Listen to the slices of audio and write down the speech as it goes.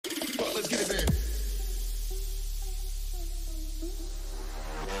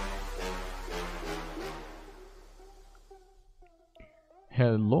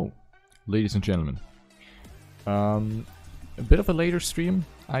Hello, ladies and gentlemen. A bit of a later stream.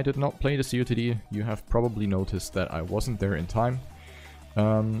 I did not play the COTD. You have probably noticed that I wasn't there in time.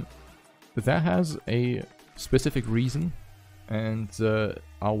 But that has a specific reason, and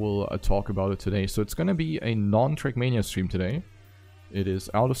I will talk about it today. So it's gonna be a non-Trackmania stream today. It is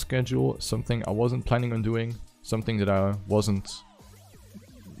out of schedule, something I wasn't planning on doing, something that I wasn't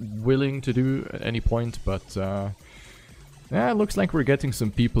willing to do at any point, but yeah, it looks like we're getting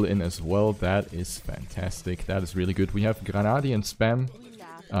some people in as well. That is fantastic. That is really good. We have Granadi and Spam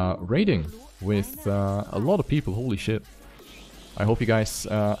raiding with a lot of people. Holy shit. I hope you guys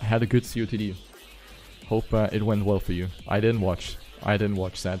had a good COTD. Hope it went well for you. I didn't watch,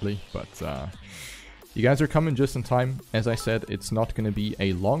 sadly, but you guys are coming just in time. As I said, it's not going to be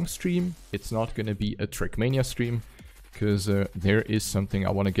a long stream. It's not going to be a Trackmania stream, because there is something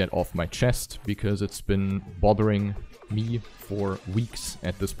I want to get off my chest, because it's been bothering me for weeks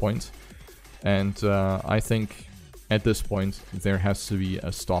at this point. And I think at this point there has to be a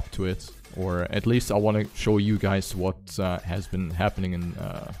stop to it, or at least I want to show you guys what has been happening in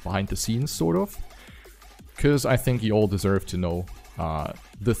behind the scenes, sort of, because I think you all deserve to know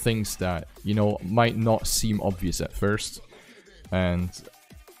the things that, you know, might not seem obvious at first, and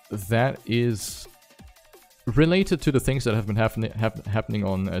that is related to the things that have been happening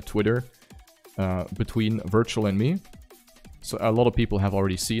on Twitter between Wirtual and me. So a lot of people have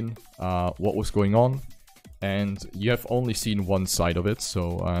already seen what was going on, and you have only seen one side of it.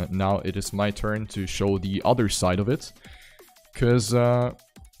 So now it is my turn to show the other side of it, because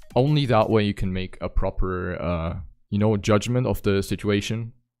only that way you can make a proper, you know, judgment of the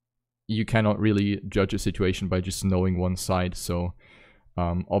situation. You cannot really judge a situation by just knowing one side. So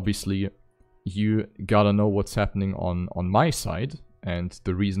obviously you gotta know what's happening on my side and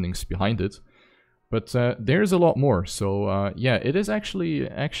the reasonings behind it. But there's a lot more. So yeah, it is actually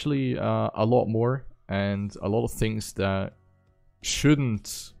a lot more, and a lot of things that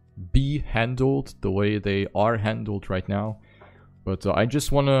shouldn't be handled the way they are handled right now. But I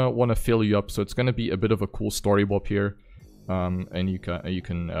just wanna fill you up. So it's gonna be a bit of a cool story bob here, and you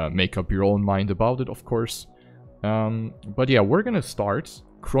can make up your own mind about it, of course. But yeah, we're gonna start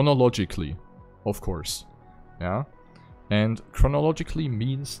chronologically, of course. Yeah, and chronologically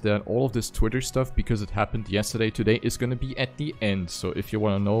means that all of this Twitter stuff, because it happened yesterday, today, is gonna be at the end. So if you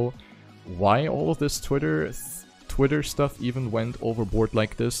wanna know why all of this Twitter stuff even went overboard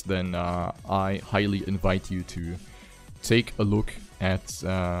like this, then I highly invite you to take a look at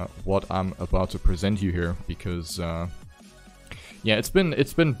what I'm about to present you here, because yeah, it's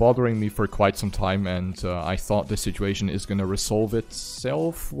been bothering me for quite some time, and I thought the situation is gonna resolve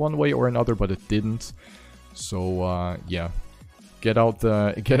itself one way or another, but it didn't. So yeah, get out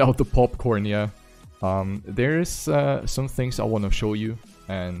the popcorn. Yeah, there's some things I want to show you,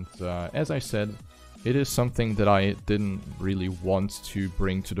 and as I said, it is something that I didn't really want to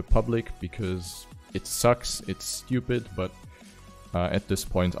bring to the public because it sucks, it's stupid, but at this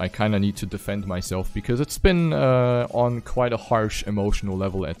point I kind of need to defend myself, because it's been on quite a harsh emotional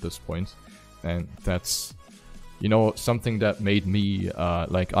level at this point, and that's, you know, something that made me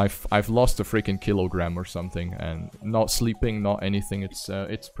like I've lost a freaking kilogram or something, and not sleeping, not anything.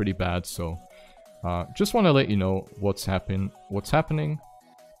 It's pretty bad. So just want to let you know what's happening,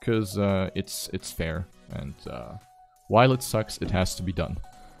 because it's fair, and while it sucks, it has to be done.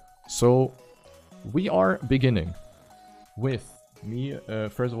 So we are beginning with me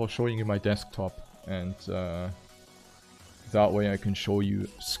first of all showing you my desktop, and that way I can show you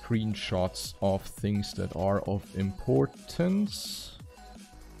screenshots of things that are of importance.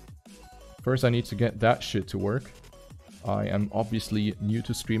 First I need to get that shit to work. I am obviously new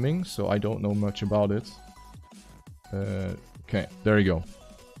to streaming, so I don't know much about it. Okay, there you go.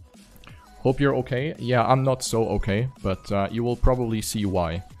 Hope you're okay. Yeah, I'm not so okay, but you will probably see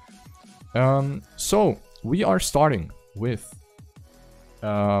why. So, we are starting with...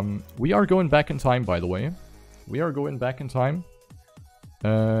 we are going back in time, by the way. We are going back in time.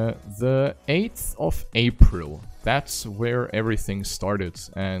 The 8th of April. That's where everything started.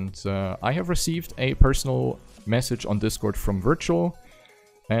 And I have received a personal message on Discord from Wirtual.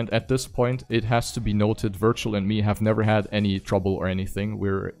 And at this point, it has to be noted, Wirtual and me have never had any trouble or anything.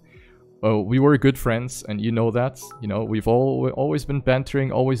 We were good friends, and you know that. You know, we've always been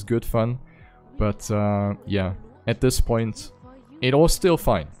bantering, always good fun. But yeah, at this point, it was still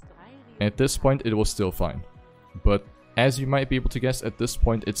fine. At this point, it was still fine. But as you might be able to guess, at this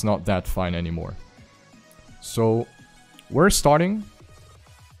point, it's not that fine anymore. So, we're starting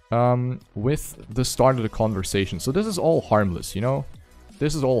with the start of the conversation. So this is all harmless, you know?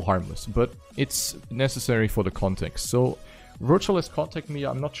 This is all harmless, but it's necessary for the context. So, Wirtual has contacted me.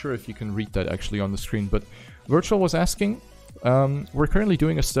 I'm not sure if you can read that actually on the screen, but Wirtual was asking, we're currently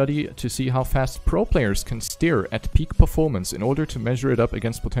doing a study to see how fast pro players can steer at peak performance in order to measure it up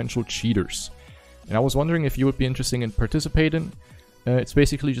against potential cheaters. And I was wondering if you would be interested in participating. It's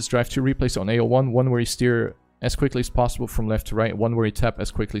basically just drive 2 replays on AO1, one where you steer as quickly as possible from left to right, one where you tap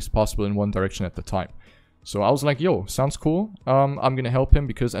as quickly as possible in one direction at the time. So I was like, yo, sounds cool. I'm gonna help him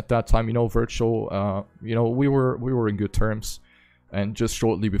because at that time, you know, Wirtual, you know, we were in good terms. And just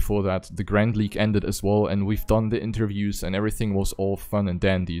shortly before that, the Grand League ended as well, and we've done the interviews and everything was all fun and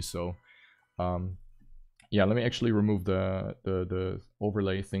dandy. So, yeah, let me actually remove the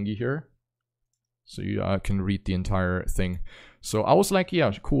overlay thingy here, so you can read the entire thing. So I was like,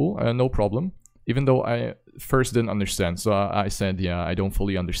 yeah, cool, no problem. Even though I first didn't understand, so I said, yeah, I don't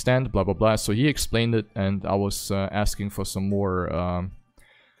fully understand, blah blah blah. So he explained it, and I was asking for some more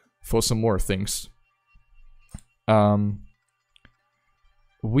things.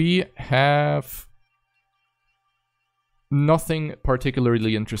 We have nothing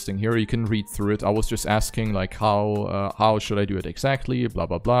particularly interesting here. You can read through it. I was just asking like how should I do it exactly, blah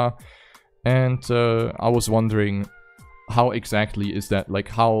blah blah, and I was wondering how exactly is that, like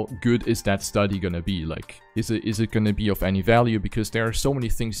how good is that study gonna be? Like is it gonna be of any value? Because there are so many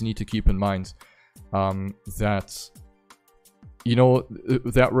things you need to keep in mind that, you know,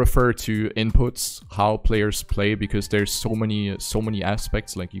 that refer to inputs, how players play, because there's so many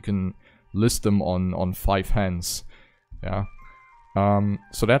aspects. Like you can list them on 5 hands. Yeah.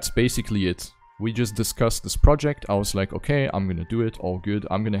 So that's basically it. We just discussed this project. I was like, okay, I'm gonna do it, all good.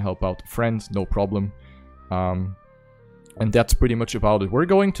 I'm gonna help out a friend, no problem. And that's pretty much about it. We're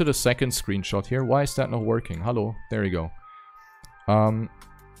going to the second screenshot here. Why is that not working? Hello, there you go.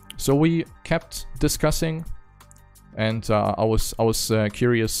 So we kept discussing, and I was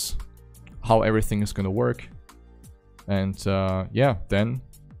curious how everything is gonna work. And yeah, then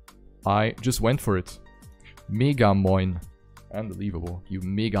I just went for it. Mega moin. Unbelievable, you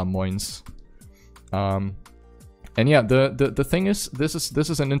mega moins. And yeah, the thing is, this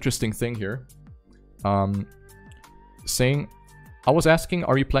is an interesting thing here. Saying, I was asking,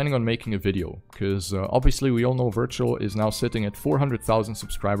 are you planning on making a video? Because obviously we all know Wirtual is now sitting at 400,000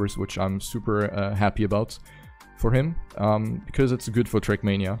 subscribers, which I'm super happy about for him, because it's good for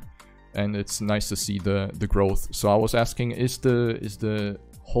Trackmania, and it's nice to see the growth. So I was asking, is the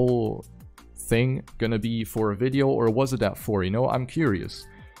whole thing gonna be for a video, or was it that for, you know? I'm curious.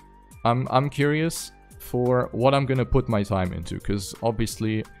 I'm curious for what I'm gonna put my time into, because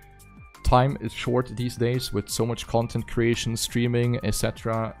obviously time is short these days with so much content creation, streaming,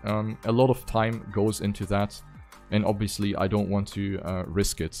 etc. A lot of time goes into that, and obviously I don't want to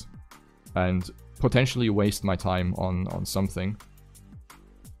risk it and potentially waste my time on something.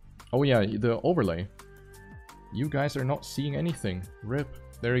 Oh yeah, the overlay. You guys are not seeing anything. RIP.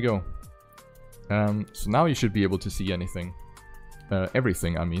 There you go. So now you should be able to see anything.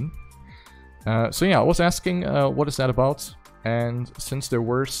 Everything, I mean. So yeah, I was asking what is that about? And since there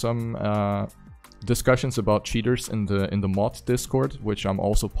were some discussions about cheaters in the mod Discord, which I'm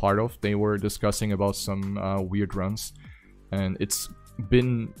also part of, they were discussing about some weird runs, and it's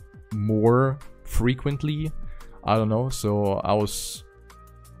been more frequently, I don't know. So I was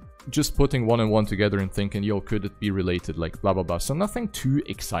just putting one and one together and thinking, yo, could it be related, like blah blah blah. So nothing too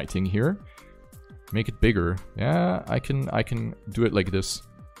exciting here. Make it bigger. Yeah, I can do it like this.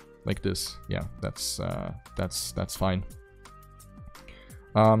 Yeah, that's fine.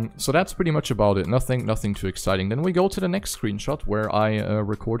 So that's pretty much about it. Nothing too exciting. Then we go to the next screenshot where I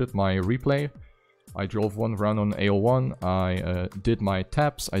recorded my replay. I drove one round on AO1. I did my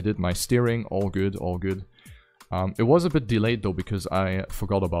taps. I did my steering. All good, all good. It was a bit delayed though because I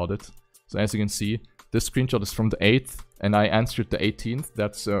forgot about it. So as you can see, this screenshot is from the 8th, and I answered the 18th.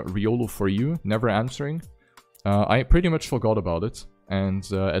 That's riolu for you, never answering. I pretty much forgot about it. And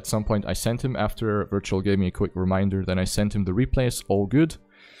at some point I sent him, after Wirtual gave me a quick reminder, then I sent him the replays, all good.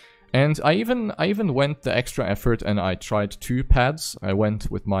 And I even went the extra effort and I tried 2 pads. I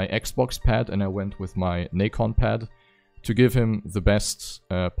went with my Xbox pad and I went with my Nikon pad to give him the best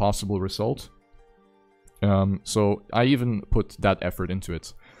possible result. So I even put that effort into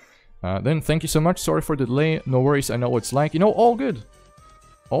it. Then thank you so much, sorry for the delay, no worries, I know what it's like. You know, all good.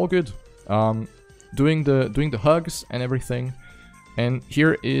 All good. Doing the hugs and everything. And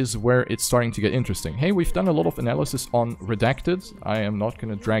here is where it's starting to get interesting. Hey, we've done a lot of analysis on Redacted. I am not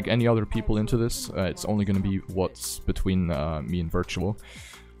going to drag any other people into this. It's only going to be what's between me and Wirtual.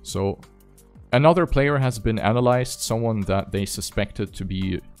 So, another player has been analyzed, someone that they suspected to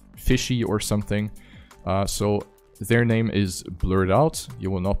be fishy or something. So, their name is blurred out.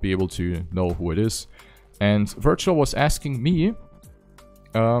 You will not be able to know who it is. And Wirtual was asking me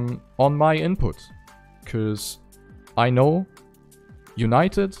on my input, because I know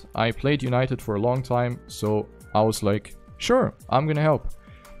United, I played United for a long time, so I was like, sure, I'm gonna help.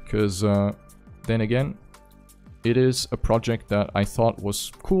 Because then again, it is a project that I thought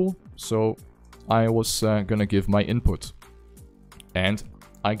was cool, so I was gonna give my input. And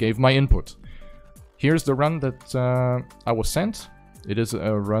I gave my input. Here's the run that I was sent. It is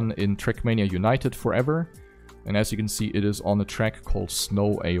a run in Trackmania United Forever. And as you can see, it is on a track called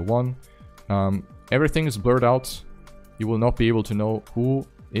Snow A1. Everything is blurred out. You will not be able to know who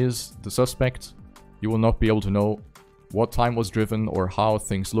is the suspect. You will not be able to know what time was driven or how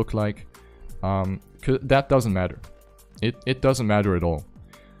things look like. That doesn't matter. It doesn't matter at all.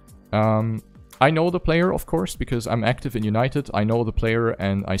 I know the player, of course, because I'm active in United. I know the player,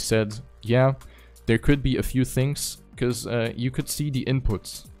 and I said, yeah, there could be a few things, because you could see the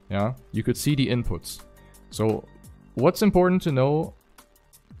inputs. Yeah, you could see the inputs. So, what's important to know,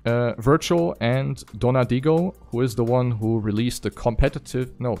 Wirtual and Donadigo, who is the one who released the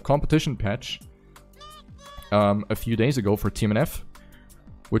competition patch a few days ago for Team NF,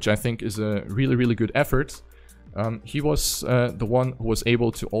 which I think is a really, really good effort. He was the one who was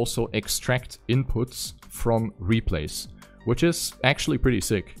able to also extract inputs from replays, which is actually pretty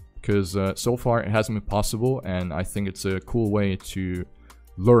sick, because so far it hasn't been possible, and I think it's a cool way to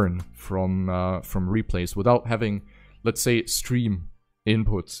learn from replays without having, let's say, stream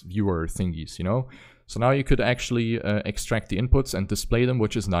inputs viewer thingies, you know? So now you could actually extract the inputs and display them,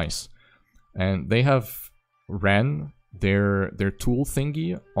 which is nice. And they have ran their tool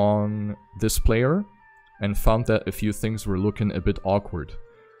thingy on this player and found that a few things were looking a bit awkward.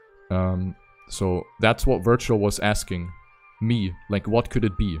 So that's what Wirtual was asking me, like, what could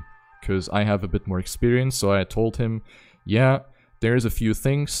it be? Because I have a bit more experience, so I told him, yeah, there's a few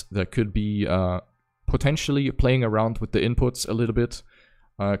things that could be potentially playing around with the inputs a little bit.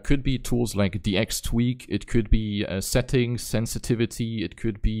 Could be tools like DX tweak, it could be settings, sensitivity, it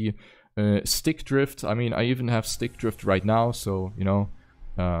could be stick drift. I mean, I even have stick drift right now, so, you know,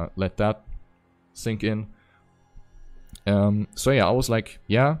 let that sink in. So yeah, I was like,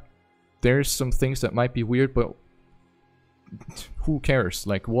 yeah, there's some things that might be weird, but who cares?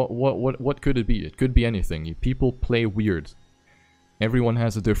 Like, what could it be? It could be anything. People play weird. Everyone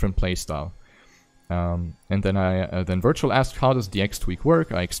has a different play style. And then then Wirtual asked, how does DX tweak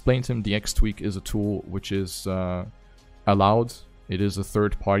work? I explained to him DX tweak is a tool which is allowed. It is a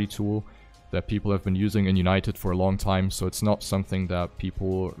third-party tool that people have been using in United for a long time, so it's not something that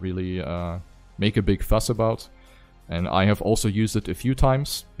people really make a big fuss about. And I have also used it a few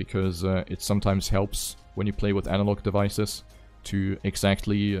times, because it sometimes helps when you play with analog devices to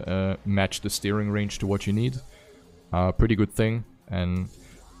exactly match the steering range to what you need. Pretty good thing. And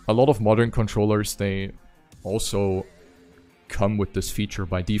a lot of modern controllers, they also come with this feature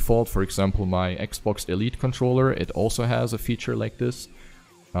by default. For example, my Xbox Elite controller, it also has a feature like this.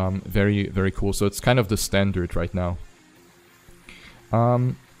 Very, very cool. So it's kind of the standard right now.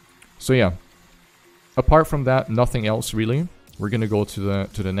 So yeah, apart from that, nothing else really. We're gonna go to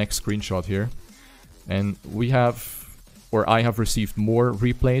the next screenshot here, and we have, or I have received more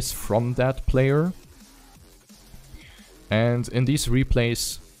replays from that player. And in these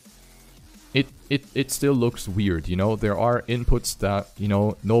replays, it still looks weird, you know? There are inputs that, you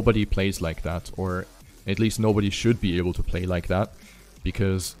know, nobody plays like that, or at least nobody should be able to play like that,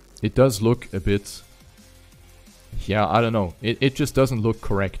 because it does look a bit, yeah, I don't know. It just doesn't look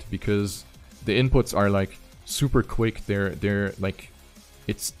correct, because the inputs are like super quick. They're like,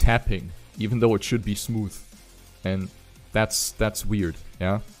 it's tapping, even though it should be smooth, and that's weird,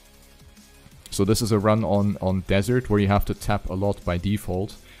 yeah? So this is a run on Desert, where you have to tap a lot by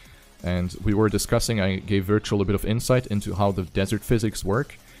default. And we were discussing, I gave Wirtual a bit of insight into how the Desert physics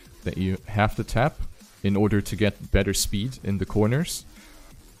work. That you have to tap in order to get better speed in the corners.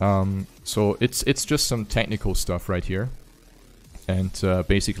 So it's just some technical stuff right here. And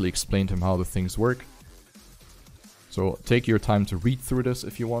basically explained to him how the things work. So take your time to read through this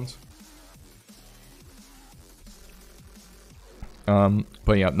if you want.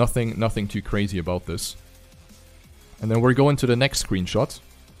 But yeah, nothing too crazy about this. And then we're going to the next screenshot,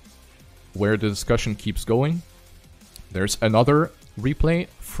 where the discussion keeps going. There's another replay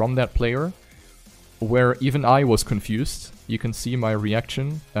from that player, where even I was confused. You can see my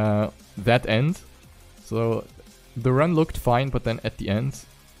reaction, that end. So the run looked fine, but then at the end,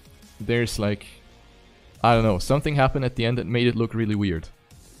 there's like, I don't know, something happened at the end that made it look really weird.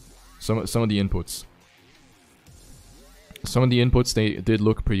 Some of the inputs. Some of the inputs, they did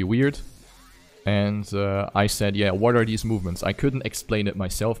look pretty weird. And I said, yeah, what are these movements? I couldn't explain it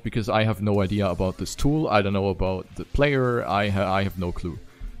myself because I have no idea about this tool. I don't know about the player. I have no clue.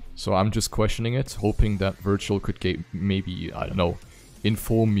 So I'm just questioning it, hoping that Wirtual could maybe, I don't know,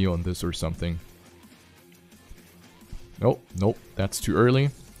 inform me on this or something. Nope, that's too early.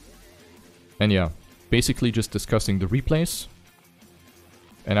 And yeah, basically just discussing the replays.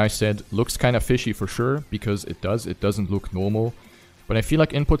 And I said, looks kind of fishy for sure, because it doesn't look normal. But I feel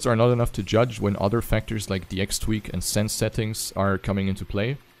like inputs are not enough to judge when other factors like DX tweak and sense settings are coming into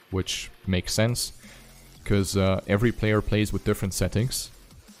play, which makes sense, because every player plays with different settings.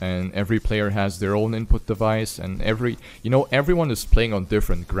 And every player has their own input device, and everyone is playing on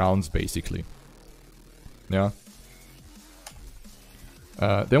different grounds, basically. Yeah.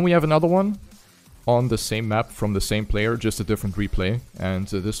 Then we have another one on the same map from the same player, just a different replay. And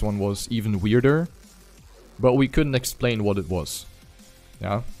this one was even weirder, but we couldn't explain what it was.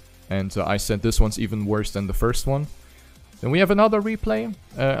 Yeah. And I said this one's even worse than the first one. Then we have another replay,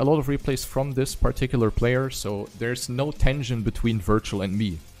 a lot of replays from this particular player, so there's no tension between Wirtual and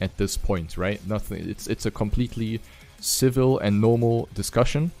me at this point, right? Nothing. It's a completely civil and normal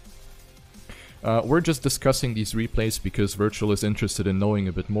discussion. We're just discussing these replays because Wirtual is interested in knowing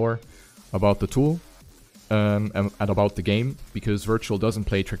a bit more about the tool and about the game, because Wirtual doesn't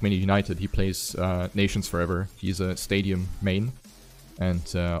play Trackmania United, he plays Nations Forever. He's a Stadium main, and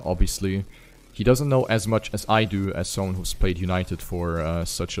obviously he doesn't know as much as I do as someone who's played United for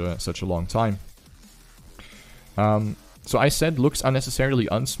such a long time. So I said, looks unnecessarily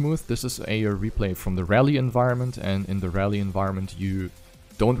unsmooth. This is a replay from the rally environment, and in the rally environment you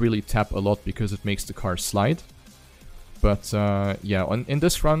don't really tap a lot because it makes the car slide. But yeah, in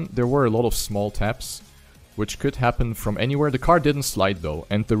this run there were a lot of small taps, which could happen from anywhere. The car didn't slide though,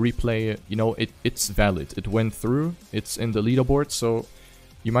 and the replay, it's valid. It went through, it's in the leaderboard, so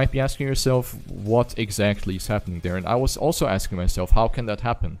you might be asking yourself what exactly is happening there. And I was also asking myself, how can that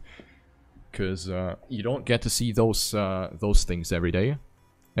happen? Because you don't get to see those things every day.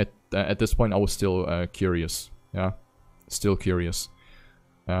 At this point I was still curious. Yeah, still curious.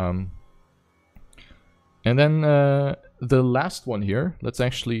 And then the last one here, let's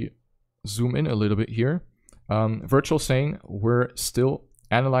actually zoom in a little bit here. Wirtual saying, we're still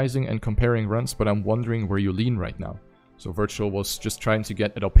analyzing and comparing runs, but I'm wondering where you lean right now. So Wirtual was just trying to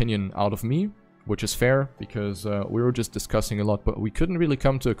get an opinion out of me, which is fair, because we were just discussing a lot, but we couldn't really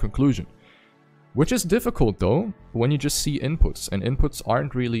come to a conclusion. Which is difficult though, when you just see inputs, and inputs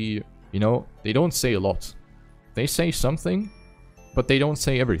aren't really, they don't say a lot. They say something, but they don't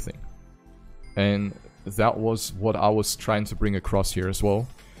say everything. And that was what I was trying to bring across here as well,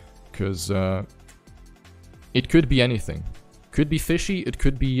 because it could be anything. Could be fishy, it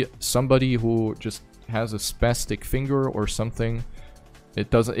could be somebody who just has a spastic finger or something. It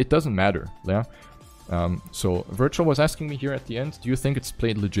doesn't matter. Yeah. So Wirtual was asking me here at the end, do you think it's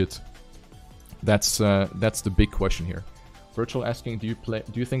played legit? That's the big question here. Wirtual asking, do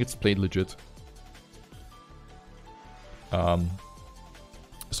you think it's played legit?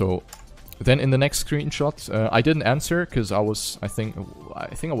 So then in the next screenshot, I didn't answer because I think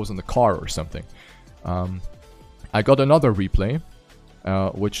I was in the car or something. I got another replay,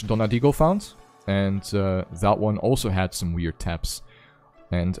 which Donadigo found. And that one also had some weird taps.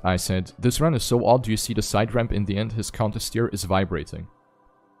 And I said, this run is so odd, do you see the side ramp in the end? His counter steer is vibrating.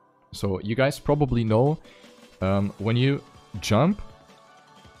 So you guys probably know, when you jump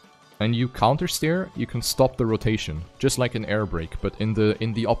and you counter steer, you can stop the rotation, just like an air brake, but in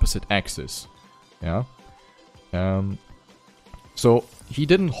the opposite axis. Yeah. So he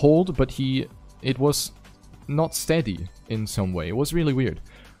didn't hold, but it was not steady in some way. It was really weird.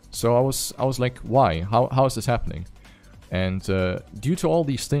 So I was like, why? How is this happening? And due to all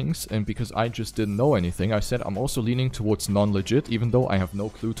these things, and because I just didn't know anything, I said I'm also leaning towards non-legit, even though I have no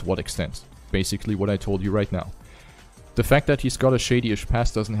clue to what extent. Basically what I told you right now. The fact that he's got a shady-ish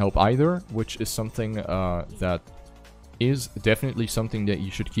pass doesn't help either, which is something that is definitely something that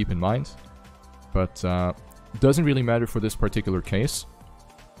you should keep in mind. But doesn't really matter for this particular case.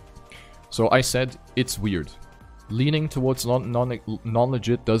 So I said, it's weird. Leaning towards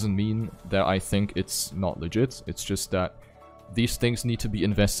non-legit doesn't mean that I think it's not legit. It's just that these things need to be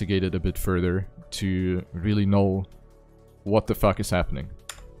investigated a bit further to really know what the fuck is happening.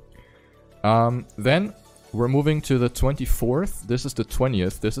 Then we're moving to the 24th. This is the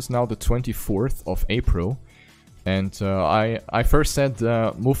 20th. This is now the 24th of April. And I first said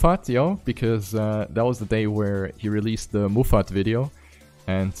Mufat, yo, because that was the day where he released the Mufat video.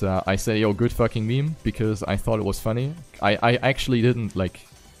 And I said, yo, good fucking meme, because I thought it was funny. I actually didn't,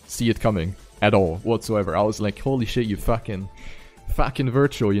 see it coming at all, whatsoever. I was like, holy shit, you fucking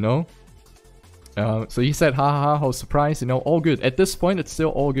Wirtual, So he said, ha ha ha, how surprised, you know, all good. At this point, it's still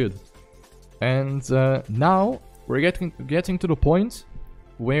all good. And now we're getting to the point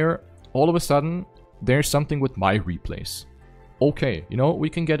where all of a sudden there's something with my replays. Okay, you know, we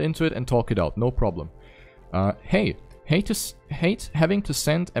can get into it and talk it out, no problem. Hey, hate having to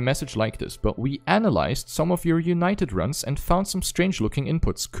send a message like this, but we analyzed some of your United runs and found some strange looking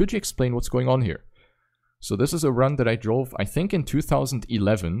inputs. Could you explain what's going on here? So this is a run that I drove, I think in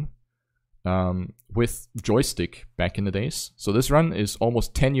 2011, with joystick back in the days. So this run is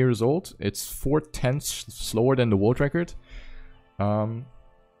almost 10 years old. It's 4/10 slower than the world record. And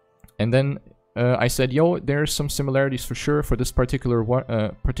then I said, yo, there's some similarities for sure. For this particular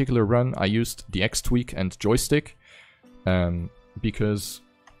run, I used the X tweak and joystick. Because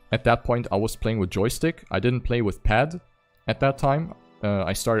at that point I was playing with joystick. I didn't play with pad at that time.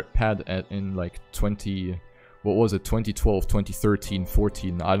 I started pad in like 2012, 2013,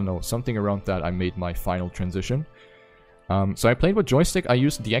 14, I don't know, something around that. I made my final transition. So I played with joystick. I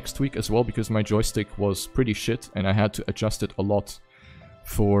used the X tweak as well because my joystick was pretty shit and I had to adjust it a lot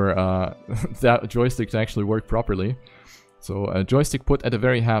for that joystick to actually work properly. So joystick put at a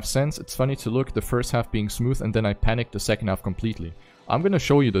very half sense. It's funny to look, the first half being smooth, and then I panicked the second half completely. I'm gonna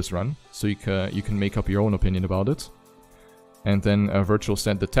show you this run, so you can make up your own opinion about it. And then Wirtual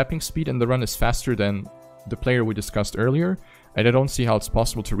said the tapping speed in the run is faster than the player we discussed earlier, and I don't see how it's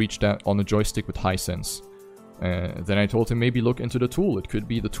possible to reach that on a joystick with high sense. Then I told him maybe look into the tool. It could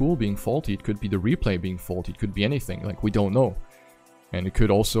be the tool being faulty, it could be the replay being faulty, it could be anything, like we don't know. And it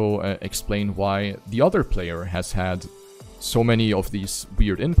could also explain why the other player has had so many of these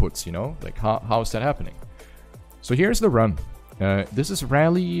weird inputs, you know? Like, how is that happening? So here's the run. This is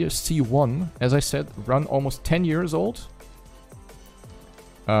Rally C1, as I said, run almost 10 years old.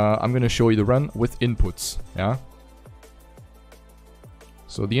 I'm gonna show you the run with inputs, yeah?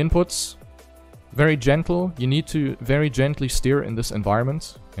 So the inputs, very gentle. You need to very gently steer in this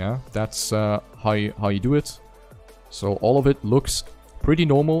environment, yeah? That's how you do it. So all of it looks pretty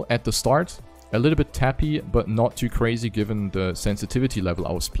normal at the start. A little bit tappy, but not too crazy given the sensitivity level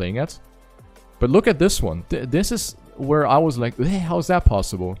I was playing at. But look at this one. This is where I was like, hey, how's that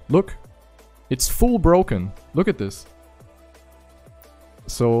possible? Look, it's full broken. Look at this.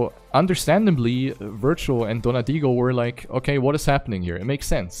 So, understandably, Wirtual and Donadigo were like, okay, what is happening here? It makes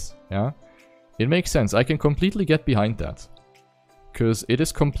sense, yeah? It makes sense. I can completely get behind that. Because it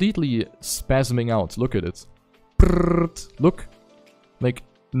is completely spasming out. Look at it. Look. Like,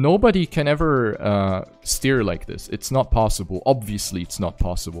 nobody can ever steer like this. It's not possible. Obviously, it's not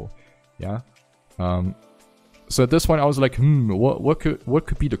possible. Yeah. So at this point, I was like, what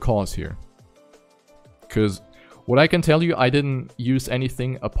could be the cause here? Because what I can tell you, I didn't use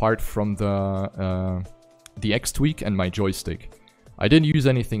anything apart from the X tweak and my joystick. I didn't use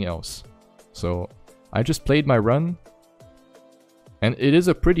anything else. So I just played my run, and it is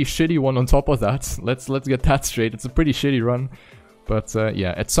a pretty shitty one on top of that. Let's get that straight. It's a pretty shitty run. But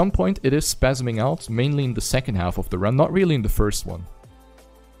yeah, at some point it is spasming out, mainly in the second half of the run, not really in the first one.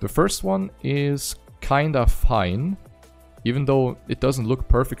 The first one is kinda fine, even though it doesn't look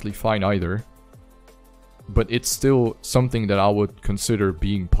perfectly fine either. But it's still something that I would consider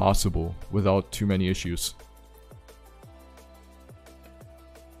being possible without too many issues.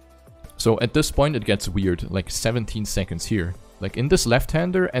 So at this point it gets weird, like 17 seconds here. Like in this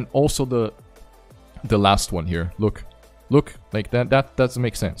left-hander and also the last one here, look. Look, like that doesn't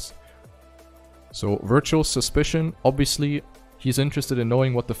make sense. So, Wirtual's suspicion, obviously, he's interested in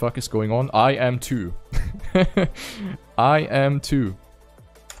knowing what the fuck is going on. I am too. I am too.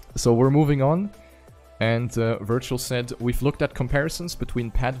 So, we're moving on. And Wirtual said, we've looked at comparisons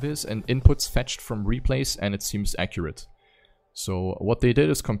between PadViz and inputs fetched from replays, and it seems accurate. So, what they did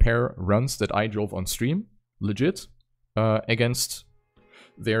is compare runs that I drove on stream, legit, against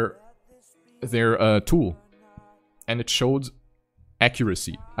their tool. And it showed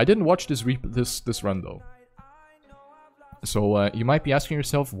accuracy. I didn't watch this run though. So you might be asking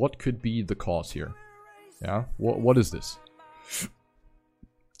yourself, what could be the cause here? Yeah, what is this?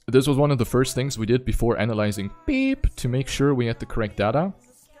 This was one of the first things we did before analyzing beep to make sure we had the correct data,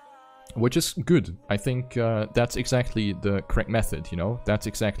 which is good. I think that's exactly the correct method, you know? That's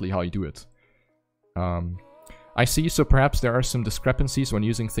exactly how you do it. I see, so perhaps there are some discrepancies when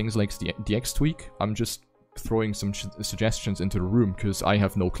using things like the X tweak. I'm just throwing some suggestions into the room because I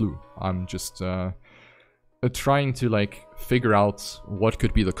have no clue. I'm just trying to like figure out what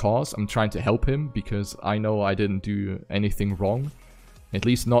could be the cause. I'm trying to help him because I know I didn't do anything wrong. At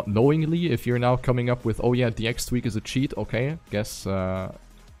least not knowingly. If you're now coming up with, oh yeah, the X tweak is a cheat, okay, guess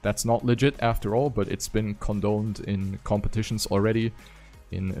that's not legit after all, but it's been condoned in competitions already.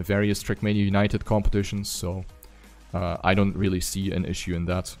 in various Trackmania United competitions, so I don't really see an issue in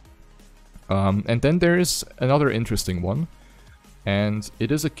that. And then there is another interesting one, and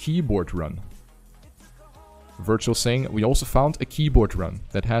it is a keyboard run. Wirtual saying, we also found a keyboard run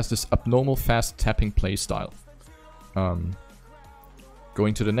that has this abnormal fast tapping playstyle.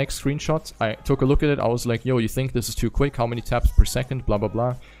 Going to the next screenshot, I took a look at it, I was like, yo, you think this is too quick? How many taps per second? Blah, blah,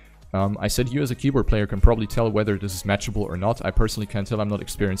 blah. I said, you as a keyboard player can probably tell whether this is matchable or not. I personally can't tell, I'm not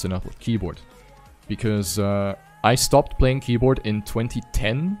experienced enough with keyboard. Because I stopped playing keyboard in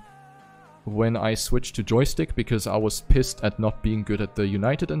 2010 when I switched to joystick because I was pissed at not being good at the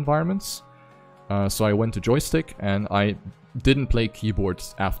United environments. So I went to joystick and I didn't play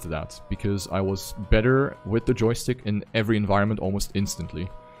keyboards after that because I was better with the joystick in every environment almost instantly.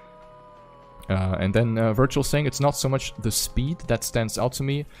 And then Wirtual saying it's not so much the speed that stands out to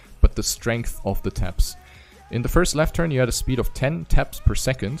me, but the strength of the taps. In the first left turn you had a speed of 10 taps per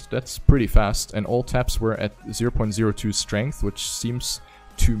second, that's pretty fast, and all taps were at 0.02 strength, which seems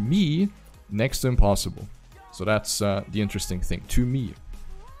to me next to impossible. So that's the interesting thing, to me.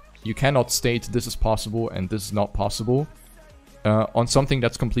 You cannot state this is possible and this is not possible on something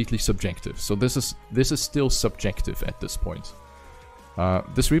that's completely subjective. So this is still subjective at this point.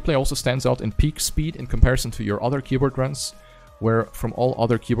 This replay also stands out in peak speed in comparison to your other keyboard runs, where from all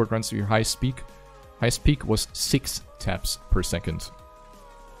other keyboard runs your highest peak was 6 taps per second.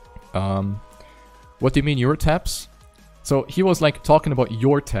 What do you mean your taps? So he was like talking about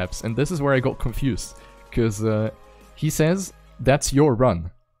your taps, and this is where I got confused, because he says that's your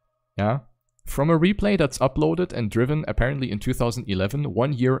run. Yeah, from a replay that's uploaded and driven apparently in 2011,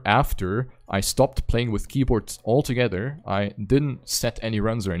 1 year after I stopped playing with keyboards altogether. I didn't set any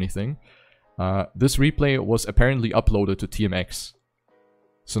runs or anything. This replay was apparently uploaded to TMX.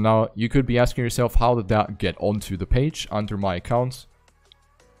 So now you could be asking yourself, how did that get onto the page under my account?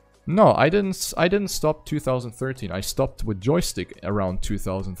 No, I didn't stop 2013. I stopped with joystick around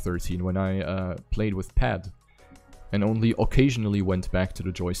 2013 when I played with pad. And only occasionally went back to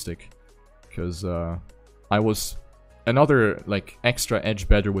the joystick. Because I was another, like, extra edge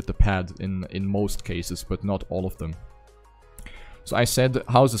better with the pad in most cases, but not all of them. So I said,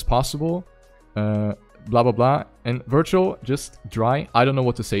 how is this possible? Blah, blah, blah. And Wirtual, just dry. I don't know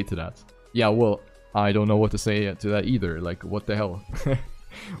what to say to that. Yeah, well, I don't know what to say to that either. Like, what the hell?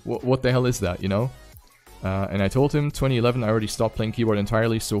 What the hell is that, you know? And I told him, 2011 I already stopped playing keyboard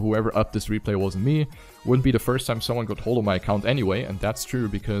entirely, so whoever upped this replay wasn't me. Wouldn't be the first time someone got hold of my account anyway, and that's true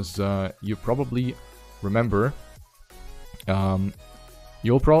because you probably remember...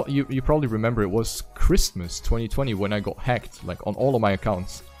 you probably remember it was Christmas 2020 when I got hacked, like on all of my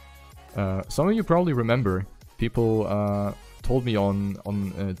accounts. Some of you probably remember, people told me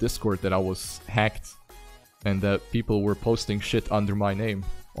on Discord that I was hacked and that people were posting shit under my name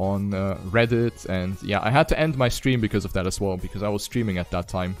on Reddit, and yeah, I had to end my stream because of that as well, because I was streaming at that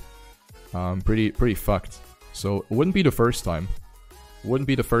time. Pretty fucked. So it wouldn't be the first time. Wouldn't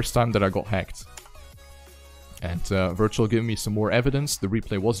be the first time that I got hacked. And Wirtual gave me some more evidence. The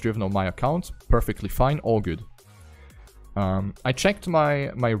replay was driven on my account. Perfectly fine, all good. I checked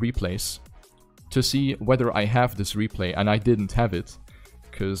my replays to see whether I have this replay, and I didn't have it,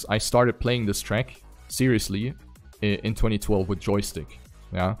 because I started playing this track seriously in 2012 with joystick.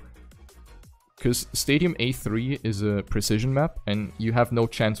 Yeah, because Stadium A3 is a precision map, and you have no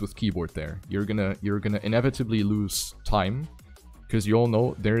chance with keyboard there. You're gonna inevitably lose time, because you all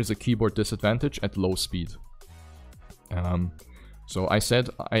know there is a keyboard disadvantage at low speed. So I said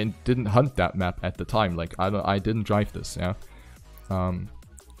I didn't hunt that map at the time. Like I didn't drive this. Yeah. So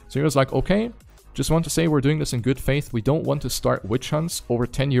he was like, okay, just want to say we're doing this in good faith. We don't want to start witch hunts over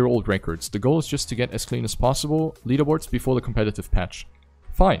 10-year-old records. The goal is just to get as clean as possible leaderboards before the competitive patch.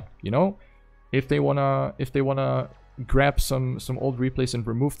 Fine, you know, if they wanna grab some old replays and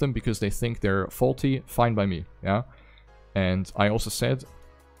remove them because they think they're faulty, fine by me, yeah. And I also said,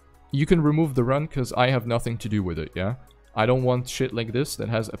 you can remove the run because I have nothing to do with it, yeah. I don't want shit like this that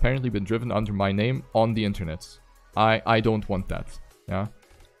has apparently been driven under my name on the internet. I don't want that, yeah.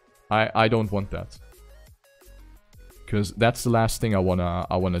 I don't want that, because that's the last thing I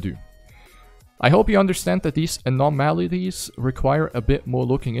wanna do. I hope you understand that these anomalies require a bit more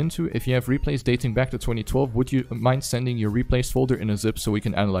looking into. If you have replays dating back to 2012, would you mind sending your replays folder in a zip so we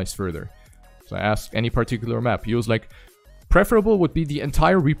can analyze further? So I asked any particular map. He was like, preferable would be the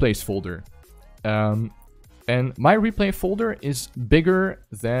entire replays folder. And my replay folder is bigger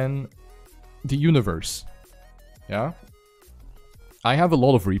than the universe. Yeah? I have a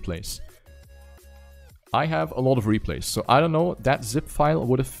lot of replays. I have a lot of replays, so I don't know, that zip file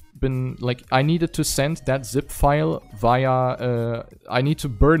would have been, like, I needed to send that zip file via, I need to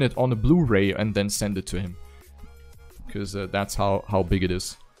burn it on a Blu-ray and then send it to him. Because that's how big it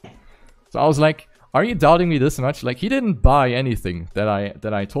is. So I was like, are you doubting me this much? Like, he didn't buy anything that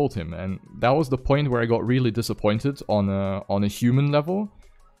I told him, and that was the point where I got really disappointed on a human level,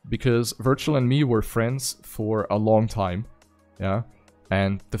 because Wirtual and me were friends for a long time, yeah,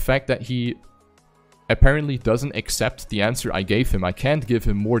 and the fact that he apparently doesn't accept the answer I gave him, I can't give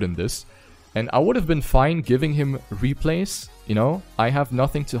him more than this, and I would have been fine giving him replays, you know, I have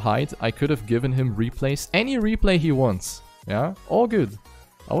nothing to hide, I could have given him replays, any replay he wants, yeah, all good,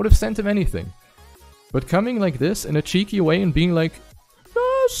 I would have sent him anything. But coming like this, in a cheeky way, and being like,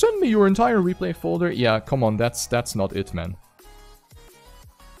 send me your entire replay folder. Yeah, come on, that's not it, man.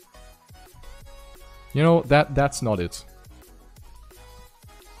 You know, that's not it.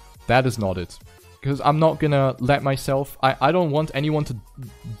 That is not it. Because I'm not gonna let myself... I don't want anyone to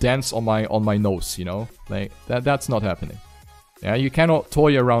dance on my nose, you know? Like, that's not happening. Yeah, you cannot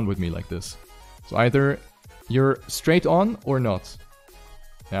toy around with me like this. So either you're straight on or not.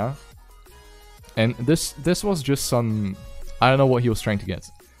 Yeah? And this was just some... I don't know what he was trying to get.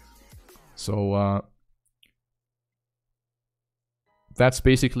 So, that's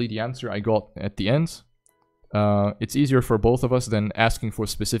basically the answer I got at the end. It's easier for both of us than asking for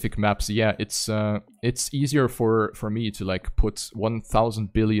specific maps. Yeah, it's easier for me to, like, put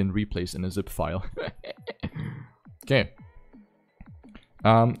 1,000 billion replays in a zip file. Okay.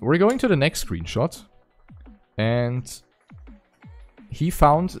 We're going to the next screenshot. And he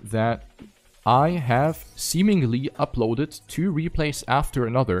found that I have seemingly uploaded 2 replays after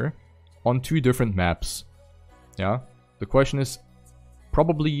another on 2 different maps. Yeah? The question is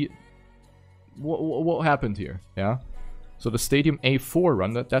probably what happened here? Yeah? So the Stadium A4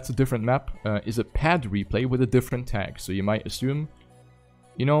 run, that's a different map, is a pad replay with a different tag. So you might assume,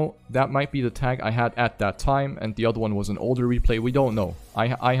 you know, that might be the tag I had at that time, and the other one was an older replay. We don't know.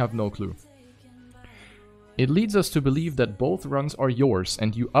 I have no clue. It leads us to believe that both runs are yours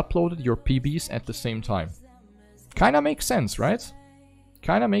and you uploaded your PBs at the same time. Kinda makes sense, right?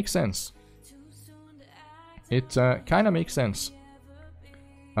 Kinda makes sense. It kinda makes sense.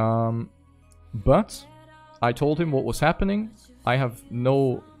 But I told him what was happening. I have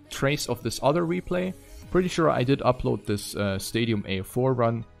no trace of this other replay. Pretty sure I did upload this Stadium A4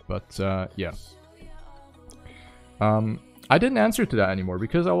 run, but yeah. I didn't answer to that anymore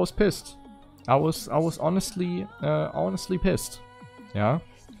because I was pissed. I was honestly pissed, yeah,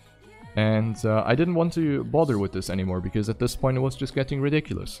 and I didn't want to bother with this anymore because at this point it was just getting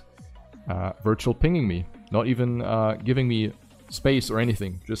ridiculous. Wirtual pinging me, not even giving me space or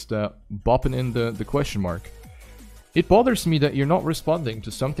anything, just bopping in the question mark. It bothers me that you're not responding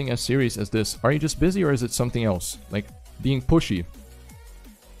to something as serious as this. Are you just busy or is it something else, like being pushy?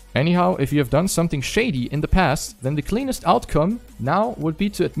 Anyhow, if you have done something shady in the past, then the cleanest outcome now would be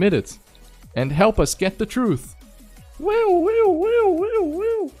to admit it. And help us get the truth.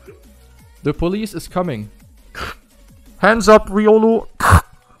 The police is coming. Hands up, riolu.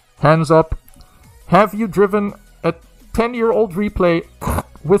 Hands up. Have you driven a 10-year-old replay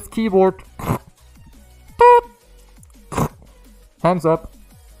with keyboard? Hands up.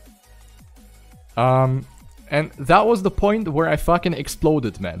 And that was the point where I fucking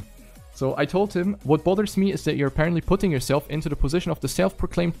exploded, man. So I told him, what bothers me is that you're apparently putting yourself into the position of the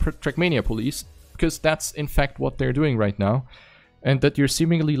self-proclaimed Trackmania police, because that's in fact what they're doing right now, and that you're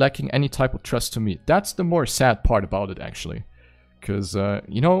seemingly lacking any type of trust to me. That's the more sad part about it, actually. Because,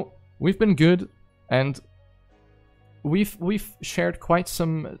 you know, we've been good, and we've shared quite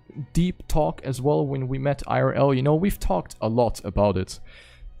some deep talk as well when we met IRL. You know, we've talked a lot about it.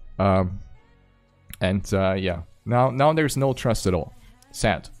 Yeah. Now there's no trust at all.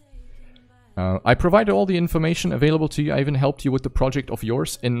 Sad. I provided all the information available to you. I even helped you with the project of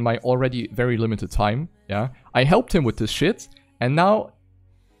yours in my already very limited time. Yeah, I helped him with this shit, and now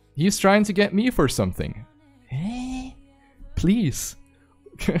he's trying to get me for something. Please.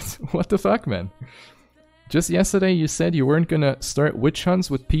 What the fuck, man? Just yesterday you said you weren't gonna start witch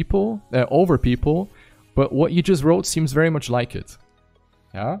hunts with people, over people, but what you just wrote seems very much like it.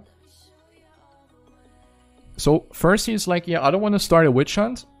 Yeah? So first he's like, yeah, I don't want to start a witch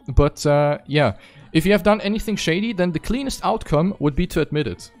hunt. But, yeah, if you have done anything shady, then the cleanest outcome would be to admit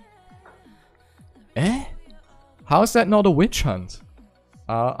it. How is that not a witch hunt?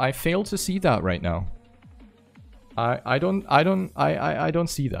 I fail to see that right now. I don't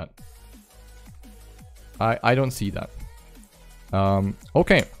see that. I don't see that.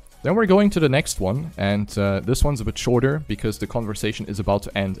 Okay, then we're going to the next one, and this one's a bit shorter because the conversation is about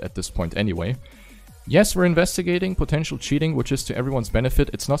to end at this point anyway. Yes, we're investigating potential cheating, which is to everyone's benefit.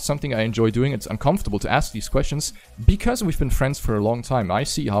 It's not something I enjoy doing. It's uncomfortable to ask these questions because we've been friends for a long time. I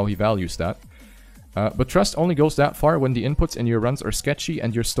see how he values that. But trust only goes that far when the inputs in your runs are sketchy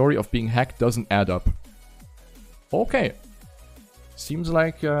and your story of being hacked doesn't add up. Okay. Seems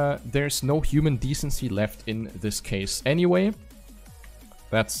like there's no human decency left in this case. Anyway,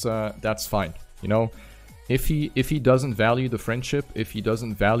 that's fine. You know, if he doesn't value the friendship, if he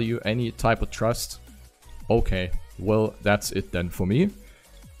doesn't value any type of trust, okay, well, that's it then for me.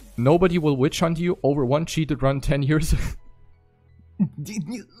 Nobody will witch hunt you over one cheated run 10 years.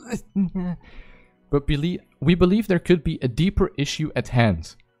 But we believe there could be a deeper issue at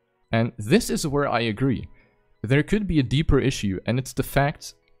hand. And this is where I agree. There could be a deeper issue, and it's the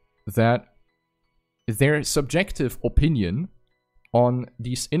fact that their subjective opinion on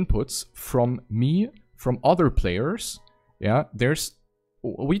these inputs from me, from other players, yeah,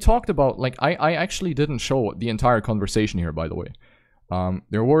 we talked about, like, I actually didn't show the entire conversation here, by the way.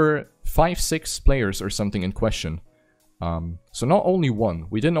 There were 5-6 players or something in question. So not only one,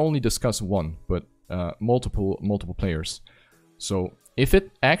 we didn't only discuss one, but multiple players. So if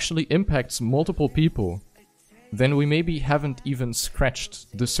it actually impacts multiple people, then we maybe haven't even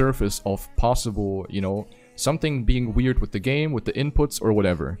scratched the surface of possible, you know, something being weird with the game, with the inputs or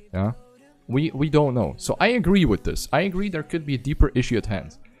whatever, yeah? We don't know. So I agree with this. I agree there could be a deeper issue at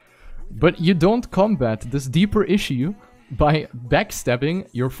hand. But you don't combat this deeper issue by backstabbing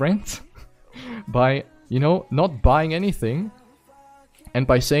your friend, by, you know, not buying anything, and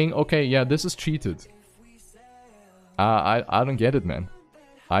by saying, okay, yeah, this is cheated. I don't get it, man.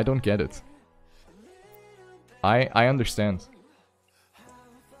 I don't get it. I understand.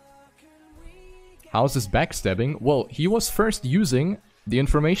 How's this backstabbing? Well, he was first using the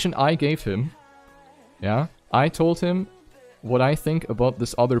information I gave him. Yeah, I told him what I think about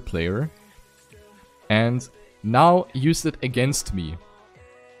this other player, and now used it against me.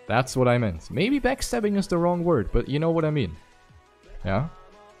 That's what I meant. Maybe backstabbing is the wrong word, but you know what I mean. Yeah?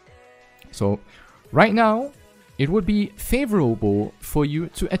 So, right now, it would be favorable for you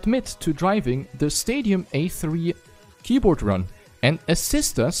to admit to driving the Stadium A3 keyboard run and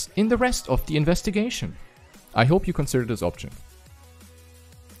assist us in the rest of the investigation. I hope you consider this option.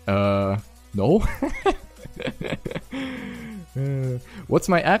 No? What's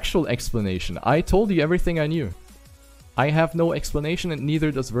my actual explanation? I told you everything I knew. I have no explanation and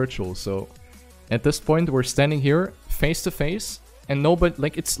neither does Wirtual, so at this point we're standing here face to face and nobody,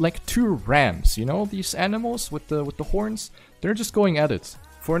 like, it's like two rams, you know, these animals with the horns, they're just going at it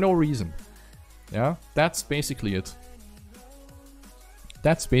for no reason. Yeah, that's basically it.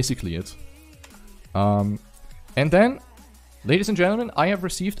 That's basically it. And then, ladies and gentlemen, I have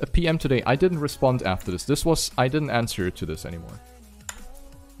received a PM today. I didn't respond after this. I didn't answer to this anymore.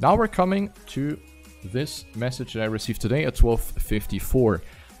 Now we're coming to this message that I received today at 12:54.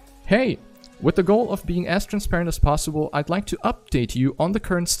 Hey, with the goal of being as transparent as possible, I'd like to update you on the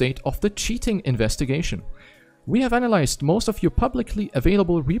current state of the cheating investigation. We have analyzed most of your publicly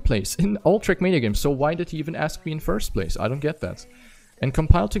available replays in all Trackmania games, so why did he even ask me in first place? I don't get that. And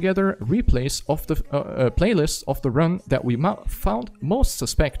compiled together replays of the playlists of the run that we found most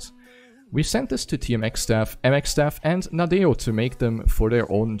suspect. We sent this to TMX staff, MX staff, and Nadeo to make them for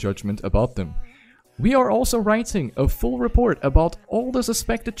their own judgment about them. We are also writing a full report about all the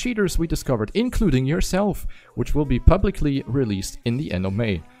suspected cheaters we discovered, including yourself, which will be publicly released in the end of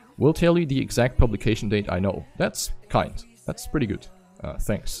May. We'll tell you the exact publication date, I know. That's kind. That's pretty good.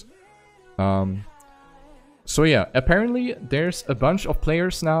 Thanks. So yeah, apparently there's a bunch of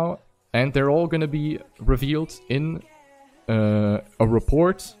players now, and they're all gonna be revealed in a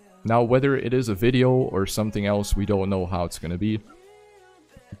report. Now, whether it is a video or something else, we don't know how it's gonna be.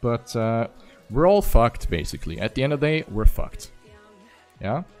 But we're all fucked, basically. At the end of the day, we're fucked.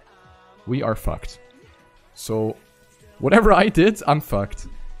 Yeah? We are fucked. So, whatever I did, I'm fucked.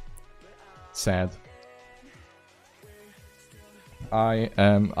 Sad.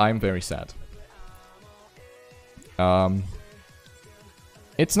 I'm very sad.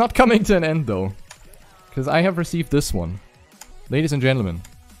 It's not coming to an end, though. Because I have received this one. Ladies and gentlemen.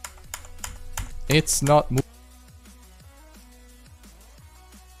 It's not...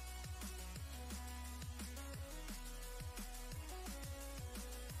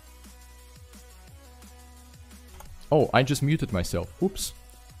 Oh, I just muted myself. Oops.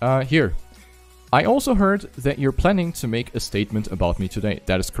 Here. I also heard that you're planning to make a statement about me today.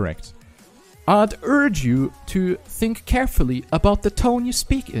 That is correct. I'd urge you to think carefully about the tone you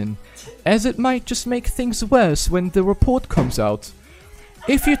speak in, as it might just make things worse when the report comes out.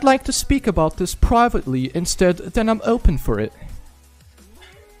 If you'd like to speak about this privately instead, then I'm open for it.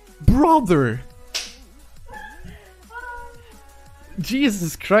 Brother!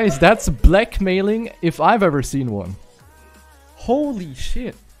 Jesus Christ, that's blackmailing if I've ever seen one. Holy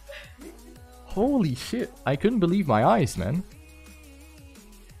shit. Holy shit. I couldn't believe my eyes, man.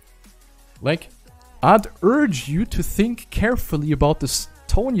 Like, I'd urge you to think carefully about the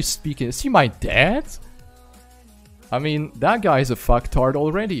tone you speak in. Is he my dad? I mean, that guy's a fucktard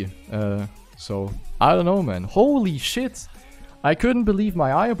already. So, I don't know, man. Holy shit. I couldn't believe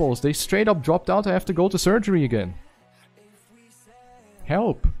my eyeballs. They straight up dropped out. I have to go to surgery again.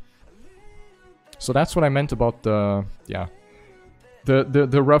 Help. So that's what I meant about the, yeah,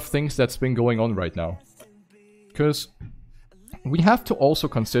 the rough things that's been going on right now. Because we have to also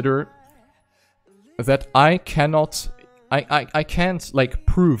consider that I cannot, I can't, like,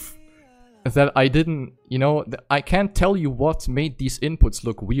 prove that I didn't, you know, I can't tell you what made these inputs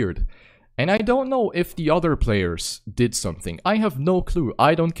look weird. And I don't know if the other players did something. I have no clue.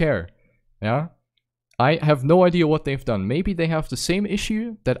 I don't care. Yeah? I have no idea what they've done. Maybe they have the same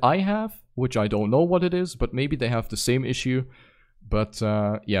issue that I have, which I don't know what it is, but maybe they have the same issue. But,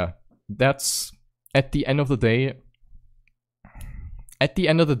 yeah, that's, at the end of the day,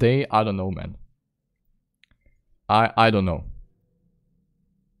 I don't know, man. I don't know.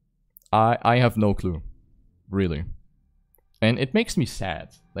 I have no clue, really. And it makes me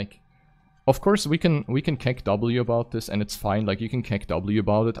sad. Like, of course we can kick W about this, and it's fine. Like, you can kick W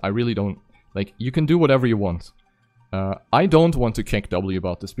about it. I really don't, like, you can do whatever you want. I don't want to kick W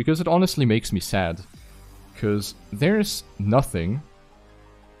about this because it honestly makes me sad. Because there's nothing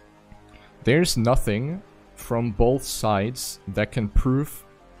from both sides that can prove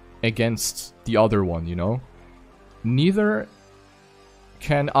against the other one, you know? Neither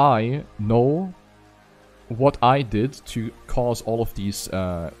can I know what I did to cause all of these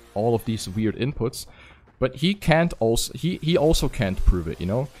weird inputs, but he can't also he also can't prove it, you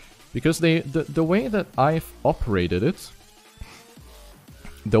know, because the way that I've operated it,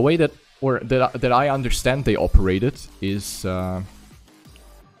 the way that that I understand they operate it is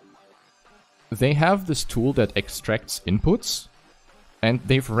they have this tool that extracts inputs, and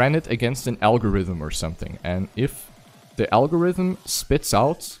they've ran it against an algorithm or something, and if the algorithm spits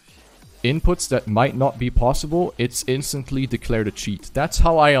out inputs that might not be possible, it's instantly declared a cheat. That's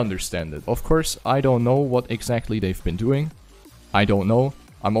how I understand it. Of course, I don't know what exactly they've been doing. I don't know.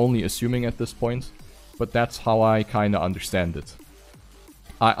 I'm only assuming at this point. But that's how I kind of understand it.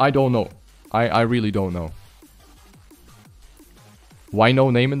 I don't know. I really don't know. Why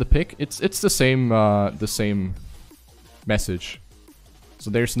no name in the pic? It's the same message. So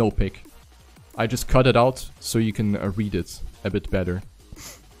there's no pic. I just cut it out so you can read it a bit better.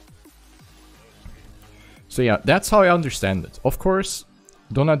 So yeah, that's how I understand it. Of course,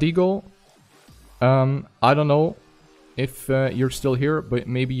 Donadigo, I don't know if you're still here, but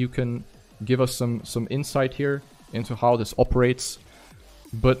maybe you can give us some insight here into how this operates.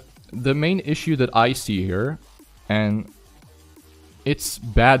 But the main issue that I see here, and it's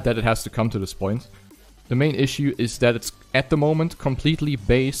bad that it has to come to this point, the main issue is that it's at the moment completely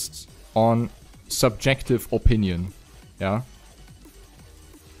based on subjective opinion. Yeah?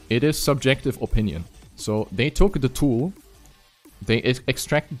 It is subjective opinion. So they took the tool, they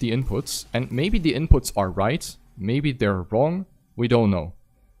extracted the inputs, and maybe the inputs are right, maybe they're wrong, we don't know.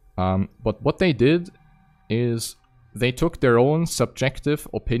 But what they did is they took their own subjective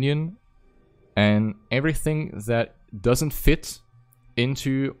opinion, and everything that doesn't fit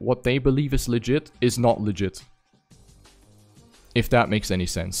into what they believe is legit is not legit. If that makes any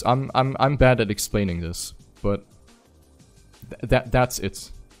sense. I'm bad at explaining this, but that's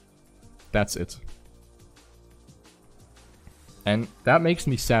it. That's it. And that makes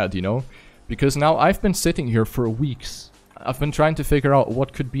me sad, you know? Because now I've been sitting here for weeks. I've been trying to figure out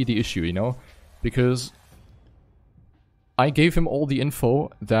what could be the issue, you know? Because I gave him all the info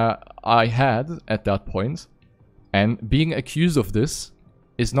that I had at that point. And being accused of this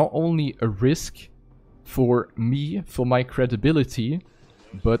is not only a risk for me, for my credibility,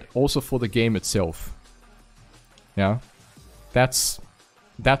 but also for the game itself. Yeah? That's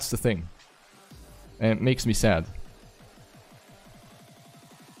the thing. And it makes me sad.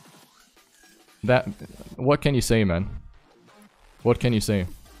 What can you say, man? What can you say?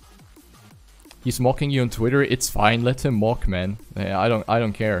 He's mocking you on Twitter. It's fine. Let him mock, man. I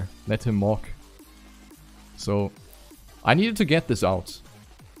don't care. Let him mock. So, I needed to get this out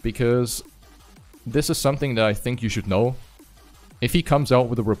because this is something that I think you should know. If he comes out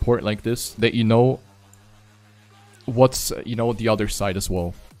with a report like this, that you know what's, you know, the other side as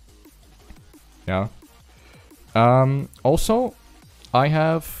well. Yeah. Also, I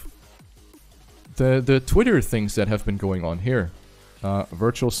have the Twitter things that have been going on here.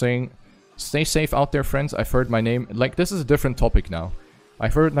 Wirtual saying, stay safe out there, friends. I've heard my name... Like, this is a different topic now.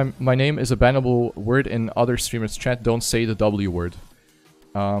 I've heard my name is a bannable word in other streamers' chat. Don't say the W word.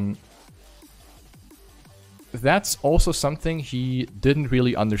 That's also something he didn't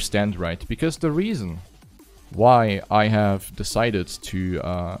really understand right. Because the reason why I have decided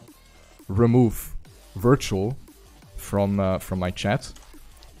to remove Wirtual from my chat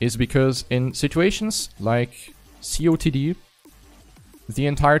is because in situations like COTD, the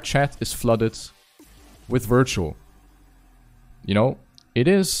entire chat is flooded with Wirtual. You know, it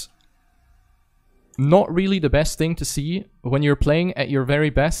is not really the best thing to see when you're playing at your very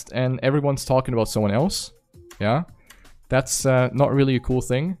best and everyone's talking about someone else. Yeah, that's not really a cool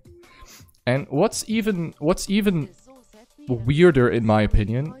thing. And what's even weirder, in my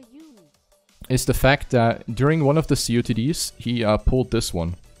opinion, is the fact that during one of the COTDs, he pulled this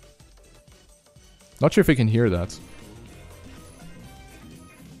one. Not sure if you can hear that.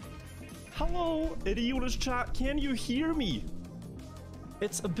 Hello, Reulu's chat, can you hear me?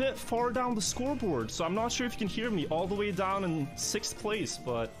 It's a bit far down the scoreboard, so I'm not sure if you can hear me all the way down in 6th place,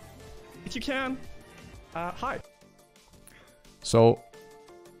 but if you can, hi. So,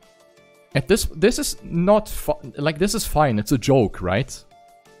 at this is not like, this is fine, it's a joke, right?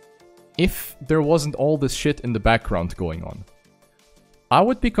 If there wasn't all this shit in the background going on, I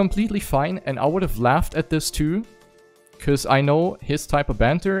would be completely fine and I would have laughed at this too, because I know his type of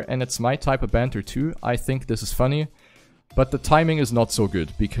banter and it's my type of banter too. I think this is funny, but the timing is not so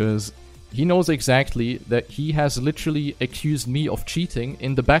good because he knows exactly that he has literally accused me of cheating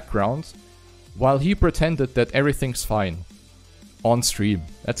in the background while he pretended that everything's fine on stream.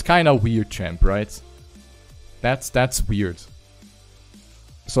 That's kind of weird, champ, right? That's weird.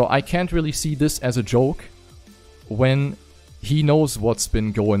 So I can't really see this as a joke when he knows what's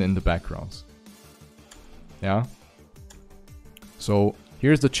been going in the background. Yeah. So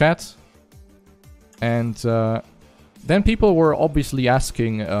here's the chat. And then people were obviously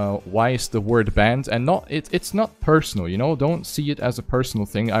asking why is the word banned, and it's not personal, you know? Don't see it as a personal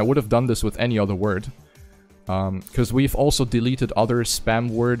thing. I would have done this with any other word. Because we've also deleted other spam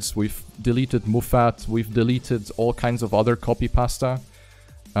words. We've deleted Mufat. We've deleted all kinds of other copy pasta.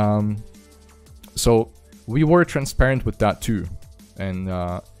 So we were transparent with that too. And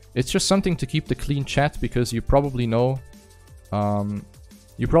it's just something to keep the clean chat, because you probably know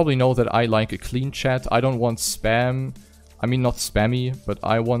that I like a clean chat. I don't want spam. I mean, not spammy, but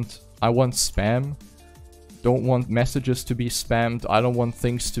I want spam. Don't want messages to be spammed. I don't want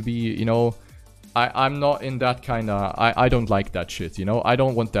things to be, you know, I'm not in that kind of... I don't like that shit, you know? I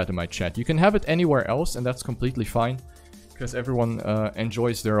don't want that in my chat. You can have it anywhere else, and that's completely fine. Because everyone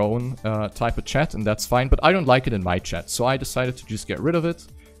enjoys their own type of chat, and that's fine. But I don't like it in my chat, so I decided to just get rid of it.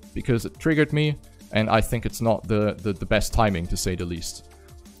 Because it triggered me, and I think it's not the best timing, to say the least.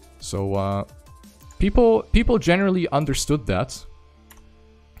 So, people generally understood that.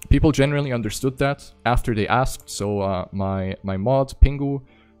 People generally understood that after they asked. So, my mod, Pingu...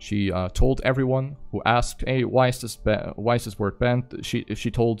 She told everyone who asked, "Hey, why is this word banned?"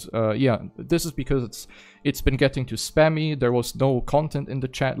 She told, "Yeah, this is because it's been getting too spammy. There was no content in the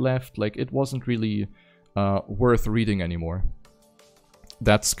chat left. Like, it wasn't really worth reading anymore."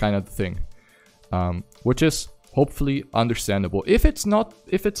 That's kind of the thing, which is hopefully understandable. If it's not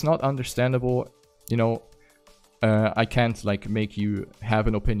understandable, you know, I can't like make you have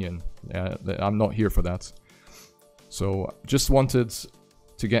an opinion. I'm not here for that. So just wanted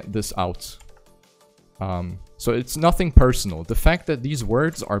to get this out. So it's nothing personal. The fact that these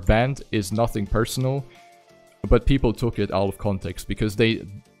words are banned is nothing personal, but people took it out of context because they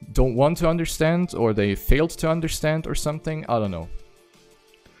don't want to understand, or they failed to understand or something. I don't know.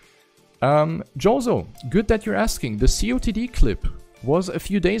 Jozo, good that you're asking. The COTD clip was a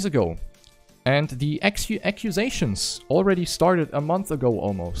few days ago, and the accusations already started a month ago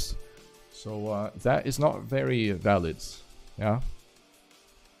almost. So that is not very valid. Yeah.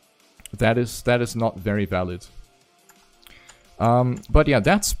 That is not very valid. But yeah,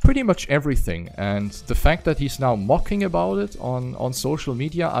 that's pretty much everything. And the fact that he's now mocking about it on social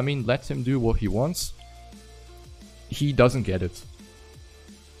media, I mean, let him do what he wants. He doesn't get it.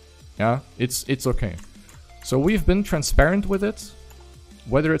 Yeah, it's okay. So we've been transparent with it.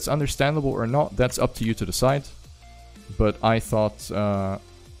 Whether it's understandable or not, that's up to you to decide. But I thought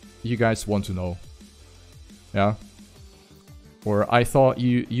you guys want to know. Yeah. Or I thought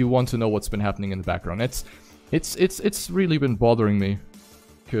you want to know what's been happening in the background. It's really been bothering me,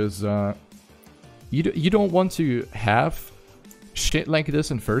 because you don't want to have shit like this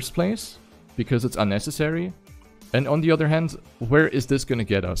in first place because it's unnecessary. And on the other hand, where is this gonna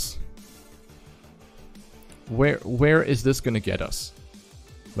get us? Where is this gonna get us?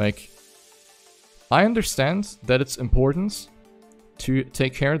 Like, I understand that it's important to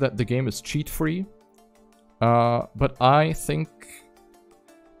take care that the game is cheat-free, but I think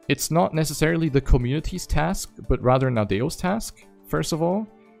it's not necessarily the community's task, but rather Nadeo's task, first of all,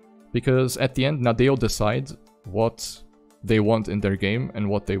 because at the end, Nadeo decides what they want in their game and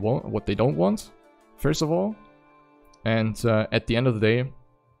what they want, what they don't want, first of all, and at the end of the day,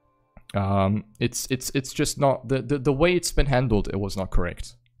 it's just not the way it's been handled. It was not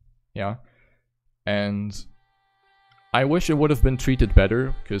correct, yeah, and I wish it would have been treated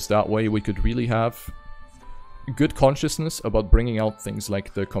better, because that way we could really have good consciousness about bringing out things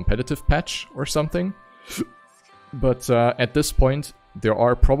like the competitive patch or something. But at this point, there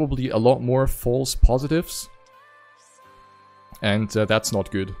are probably a lot more false positives, and that's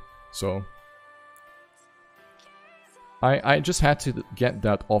not good. So I just had to get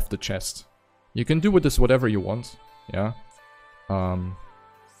that off the chest. You can do with this whatever you want, yeah.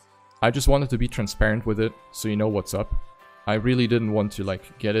 I just wanted to be transparent with it, so you know what's up. I really didn't want to,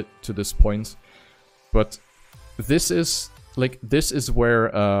 like, get it to this point. But this is, like, this is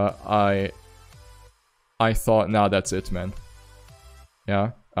where I thought, nah, that's it, man.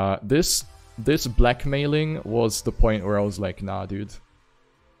 Yeah, this blackmailing was the point where I was like, nah, dude.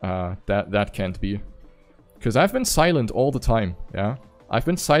 That can't be. Because I've been silent all the time, yeah. I've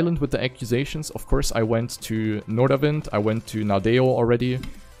been silent with the accusations. Of course, I went to Nordavind, I went to Nadeo already.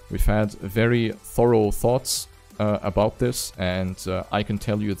 We've had very thorough thoughts about this, and I can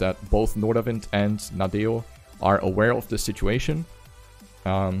tell you that both Nordavind and Nadeo are aware of the situation.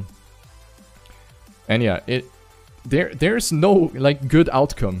 And yeah, there's no, like, good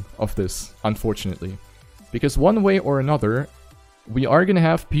outcome of this, unfortunately. Because one way or another, we are gonna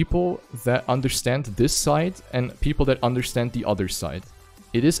have people that understand this side and people that understand the other side.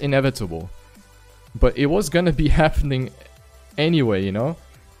 It is inevitable. But it was gonna be happening anyway, you know?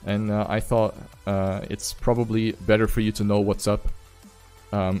 And I thought it's probably better for you to know what's up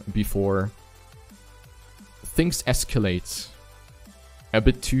before things escalate a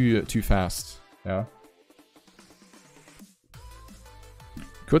bit too fast, yeah?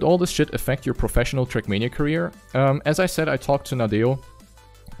 Could all this shit affect your professional Trackmania career? As I said, I talked to Nadeo.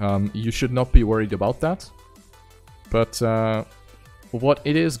 You should not be worried about that. But what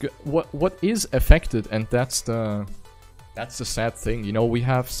is affected, and that's the sad thing. You know, we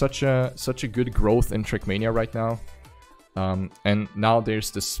have such a good growth in Trackmania right now. And now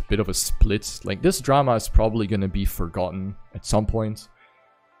there's this bit of a split. Like, this drama is probably gonna be forgotten at some point.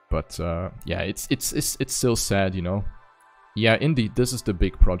 But yeah, it's still sad, you know. Yeah, indeed, this is the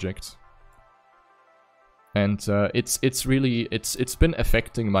big project. And it's really been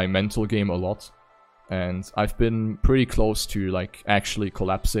affecting my mental game a lot. And I've been pretty close to, like, actually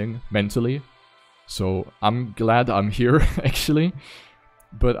collapsing mentally. So I'm glad I'm here, actually.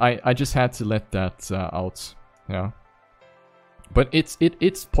 But I just had to let that out, yeah. But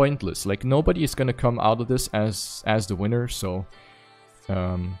it's pointless. Like, nobody is gonna come out of this as the winner, so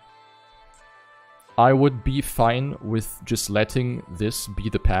I would be fine with just letting this be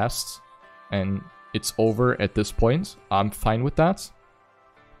the past, and it's over at this point. I'm fine with that.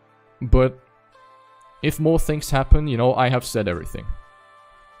 But if more things happen, you know, I have said everything.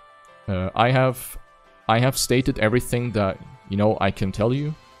 I have stated everything that, you know, I can tell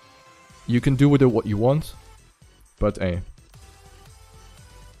you. You can do with it what you want, but hey.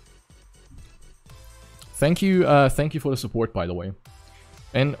 Thank you for the support, by the way.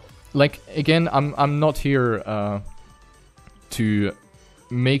 And, like, again, I'm not here to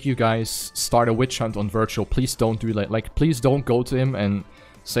make you guys start a witch hunt on Wirtual. Please don't do that. Like, please don't go to him and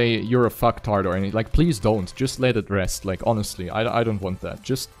say you're a fucktard or anything. Like, please don't. Just let it rest. Like, honestly, I don't want that.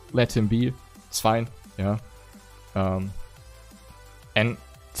 Just let him be. It's fine. Yeah. And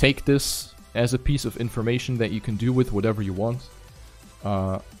take this as a piece of information that you can do with whatever you want.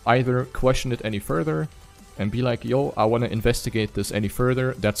 Either question it any further and be like, yo, I want to investigate this any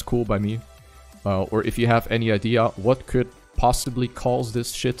further. That's cool by me. Or if you have any idea what could possibly cause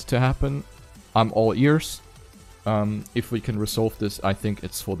this shit to happen, I'm all ears. If we can resolve this, I think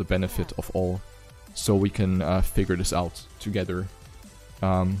it's for the benefit of all. So we can figure this out together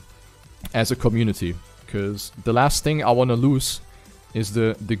as a community. Because the last thing I want to lose is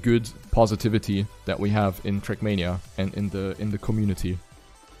the good positivity that we have in Trackmania and in the community.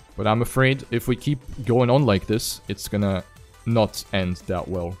 But I'm afraid if we keep going on like this, it's gonna not end that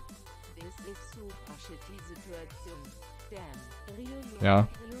well. Yeah.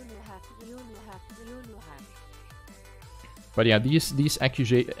 But yeah, these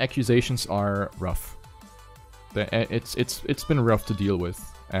accusations are rough. It's been rough to deal with,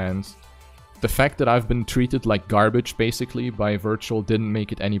 and the fact that I've been treated like garbage basically by Wirtual didn't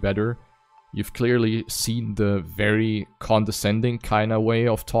make it any better. You've clearly seen the very condescending kind of way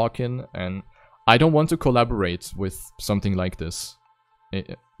of talking, and I don't want to collaborate with something like this.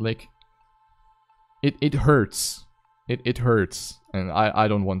 It hurts. It hurts, and I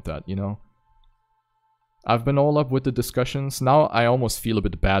don't want that, you know? I've been all up with the discussions. Now I almost feel a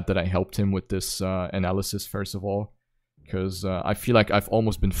bit bad that I helped him with this analysis, first of all. Because I feel like I've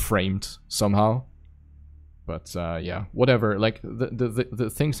almost been framed somehow. But yeah, whatever. Like,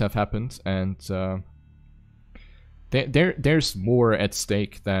 the things have happened, and there's more at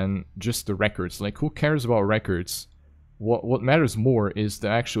stake than just the records. Like, who cares about records? What matters more is the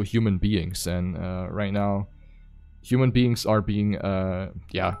actual human beings, and right now, human beings are being,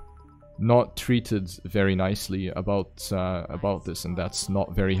 yeah, not treated very nicely about this, and that's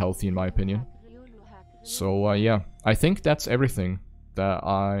not very healthy in my opinion. So yeah, I think that's everything that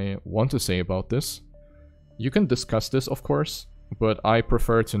I want to say about this. You can discuss this, of course, but I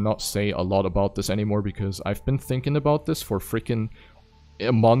prefer to not say a lot about this anymore because I've been thinking about this for freaking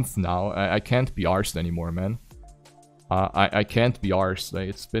a month now. I can't be arsed anymore, man. I can't be arsed. Like,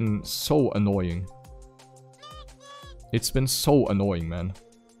 it's been so annoying. It's been so annoying, man.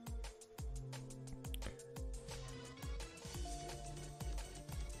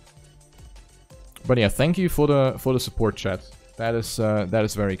 But yeah, thank you for the support, chat. That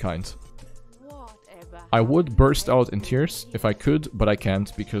is very kind. I would burst out in tears if I could, but I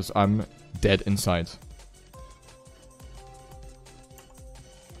can't because I'm dead inside.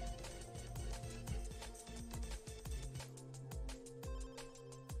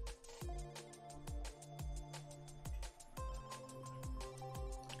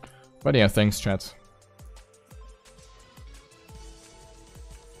 But yeah, thanks, chat.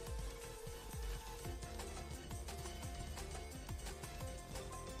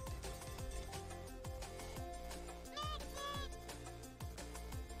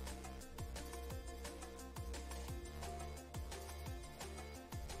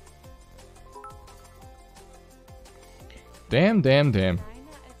 Damn. Damn.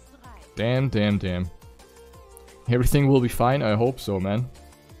 Everything will be fine, I hope so, man.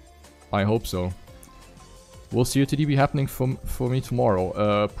 I hope so. Will COTD happening for me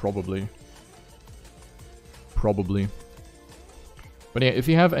tomorrow? Probably. Probably. But yeah, if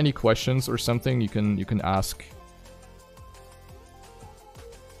you have any questions or something, you can ask.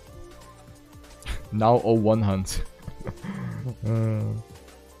 Now 01 hunt.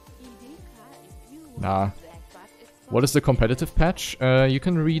 Nah. What is the competitive patch? You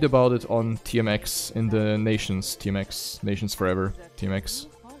can read about it on TMX in the Nations. TMX. Nations Forever. TMX.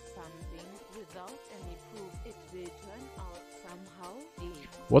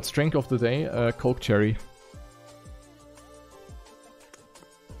 What's drink of the day? Coke Cherry.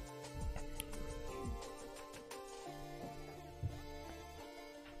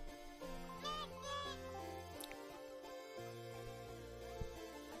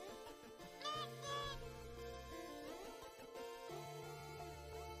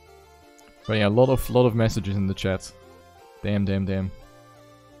 But yeah, a lot of messages in the chat. Damn.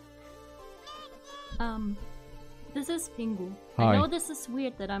 This is Pingu. Hi. I know this is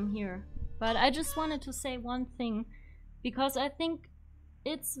weird that I'm here, but I just wanted to say one thing, because I think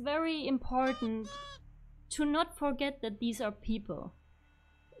it's very important to not forget that these are people.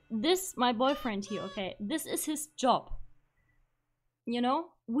 This, my boyfriend here, okay, this is his job. You know,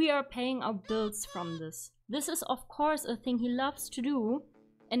 we are paying our bills from this. This is of course a thing he loves to do,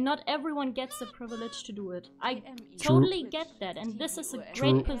 and not everyone gets the privilege to do it. I totally get that, and this is a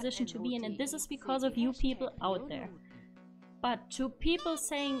great position to be in, and this is because of you people out there. But to people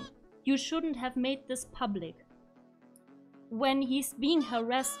saying you shouldn't have made this public, when he's being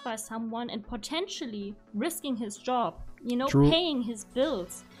harassed by someone and potentially risking his job, you know, paying his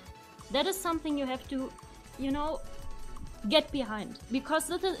bills, that is something you have to, you know, get behind. Because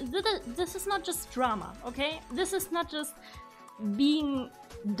this is not just drama, okay? This is not just being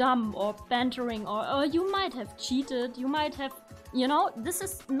dumb or bantering, or you might have cheated, you might have, you know, this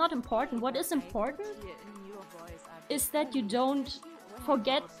is not important. What is important is that you don't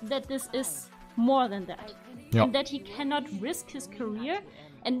forget that this is more than that. Yep. And that he cannot risk his career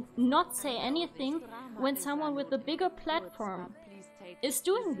and not say anything when someone with a bigger platform is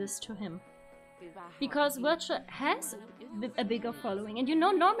doing this to him. Because Wirtual has a bigger following, and you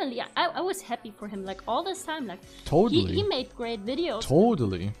know, normally I was happy for him, like all this time, like totally. He made great videos.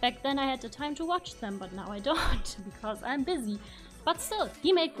 Totally. Back then I had the time to watch them, but now I don't because I'm busy. But still,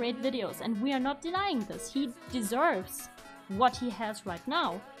 he made great videos, and we are not denying this. He deserves what he has right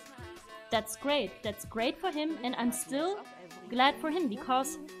now. That's great. That's great for him, and I'm still glad for him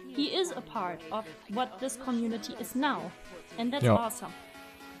because he is a part of what this community is now, and that's awesome.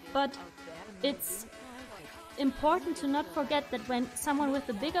 But it's important to not forget that when someone with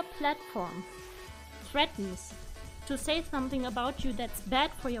a bigger platform threatens to say something about you that's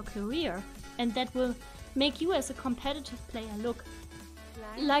bad for your career and that will make you as a competitive player look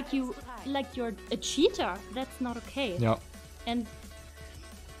like you're a cheater, that's not okay. Yeah. And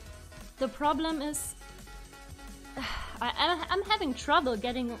the problem is I'm having trouble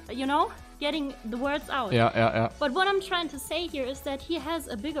getting the words out. Yeah. But what I'm trying to say here is that he has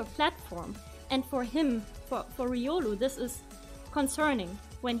a bigger platform, and for him, for Riolu, this is concerning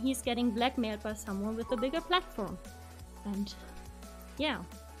when he's getting blackmailed by someone with a bigger platform. And yeah,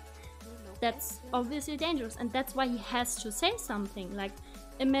 that's obviously dangerous, and that's why he has to say something. Like,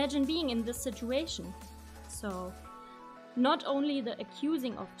 imagine being in this situation. So not only the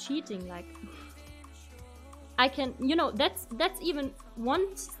accusing of cheating, like I can, that's even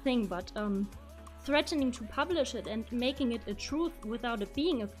one thing, but threatening to publish it and making it a truth without it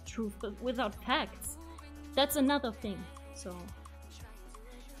being a truth, but without facts, that's another thing. So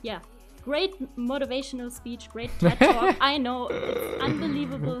yeah, great motivational speech, great TED talk. I know, it's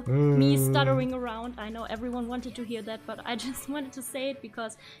unbelievable, me stuttering around. I know everyone wanted to hear that, but I just wanted to say it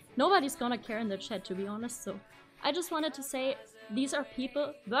because nobody's gonna care in the chat, to be honest. So I just wanted to say, these are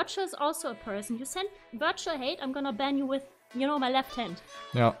people. Wirtual is also a person. You send Wirtual hate, I'm gonna ban you with, my left hand.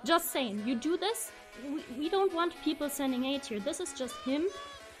 Yeah. Just saying, you do this, we don't want people sending hate here. This is just him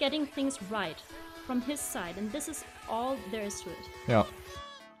getting things right from his side, and this is all there is to it. Yeah.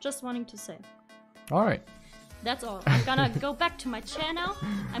 Just wanting to say. Alright. That's all. I'm gonna go back to my chair now.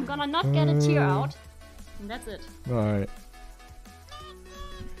 I'm gonna not get a tear out. And that's it. Alright.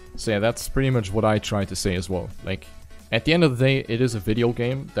 So yeah, that's pretty much what I try to say as well. Like, at the end of the day, it is a video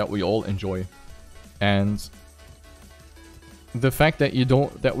game that we all enjoy. And the fact that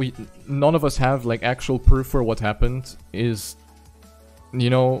none of us have like actual proof for what happened is,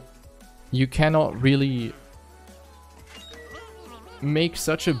 you cannot really make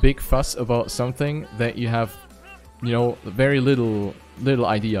such a big fuss about something that you have, very little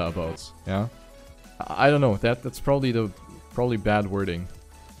idea about. Yeah, I don't know. That's probably bad wording.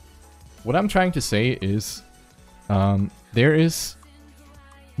 What I'm trying to say is, there is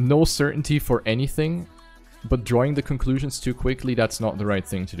no certainty for anything, but drawing the conclusions too quickly, that's not the right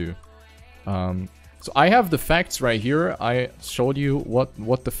thing to do. So I have the facts right here. I showed you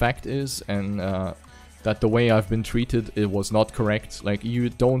what the fact is, and that the way I've been treated, it was not correct. Like, you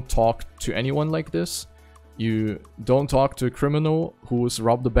don't talk to anyone like this. You don't talk to a criminal who's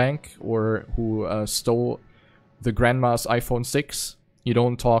robbed a bank or who stole the grandma's iPhone 6. You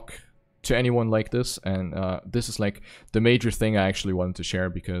don't talk to anyone like this, and this is like the major thing I actually wanted to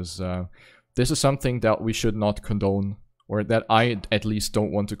share, because this is something that we should not condone, or that I at least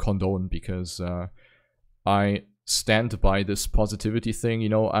don't want to condone, because I stand by this positivity thing.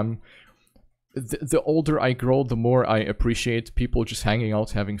 The older I grow, the more I appreciate people just hanging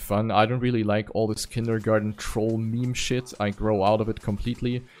out, having fun. I don't really like all this kindergarten troll meme shit. I grow out of it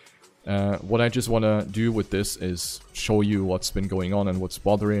completely. What I just want to do with this is show you what's been going on and what's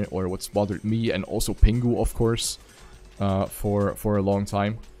bothered me, and also Pingu, of course, for a long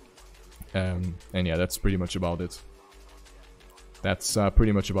time. And yeah, that's pretty much about it. That's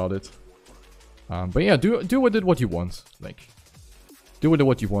pretty much about it. But yeah, do with it what you want. Like, do with it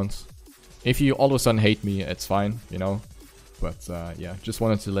what you want. If you all of a sudden hate me, it's fine, But yeah, just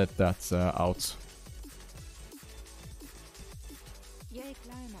wanted to let that out.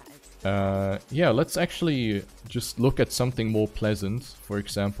 Yeah, let's actually just look at something more pleasant. For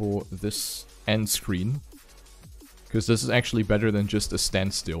example, this end screen. Because this is actually better than just a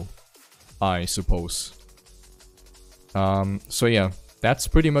standstill, I suppose. So yeah, that's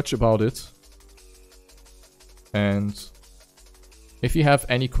pretty much about it. And if you have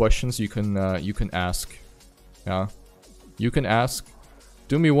any questions, you can ask. Yeah, you can ask.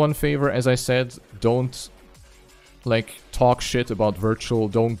 Do me one favor, as I said, don't talk shit about Wirtual.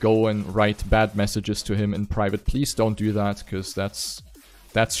 Don't go and write bad messages to him in private. Please don't do that, because that's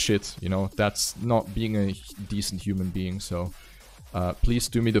shit. That's not being a decent human being. So please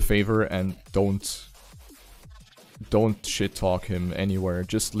do me the favor and don't shit talk him anywhere.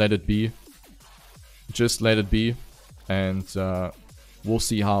 Just let it be. Just let it be, and we'll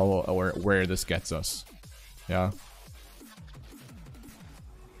see how or where this gets us. Yeah.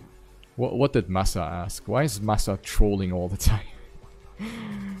 What did Masa ask? Why is Masa trolling all the time?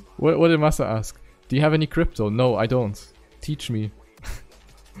 What did Masa ask? Do you have any crypto? No, I don't. Teach me.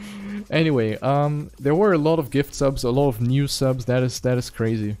 Anyway, there were a lot of gift subs, a lot of new subs. That is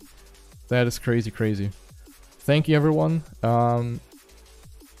crazy. That is crazy. Thank you, everyone.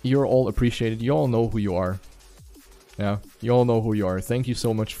 You're all appreciated. You all know who you are. Yeah, you all know who you are. Thank you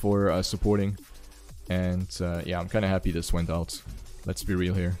so much for supporting. And yeah, I'm kind of happy this went out. Let's be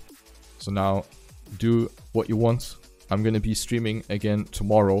real here. So now, do what you want. I'm gonna be streaming again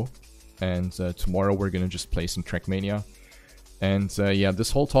tomorrow. And tomorrow we're gonna just play some Trackmania. And yeah, this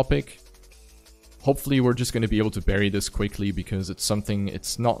whole topic, hopefully we're just gonna be able to bury this quickly because it's something,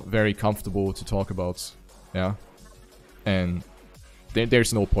 it's not very comfortable to talk about. Yeah. And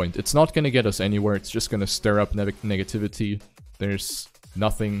there's no point. It's not gonna get us anywhere. It's just gonna stir up negativity. There's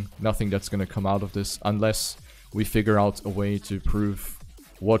nothing that's gonna come out of this unless we figure out a way to prove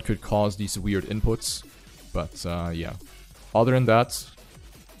what could cause these weird inputs. But yeah, other than that,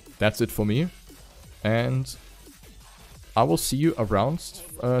 that's it for me. And I will see you around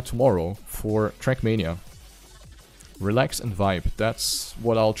tomorrow for Trackmania. Relax and vibe. That's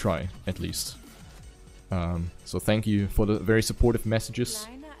what I'll try, at least. So thank you for the very supportive messages.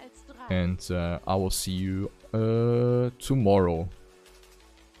 And I will see you tomorrow.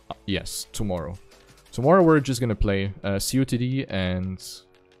 Yes, tomorrow. Tomorrow we're just gonna play COTD and...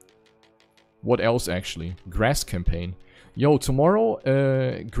 what else actually? Grass campaign. Yo, tomorrow,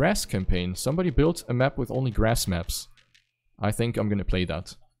 grass campaign. Somebody built a map with only grass maps. I think I'm gonna play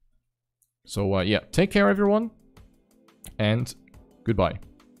that. So yeah, take care everyone. And goodbye.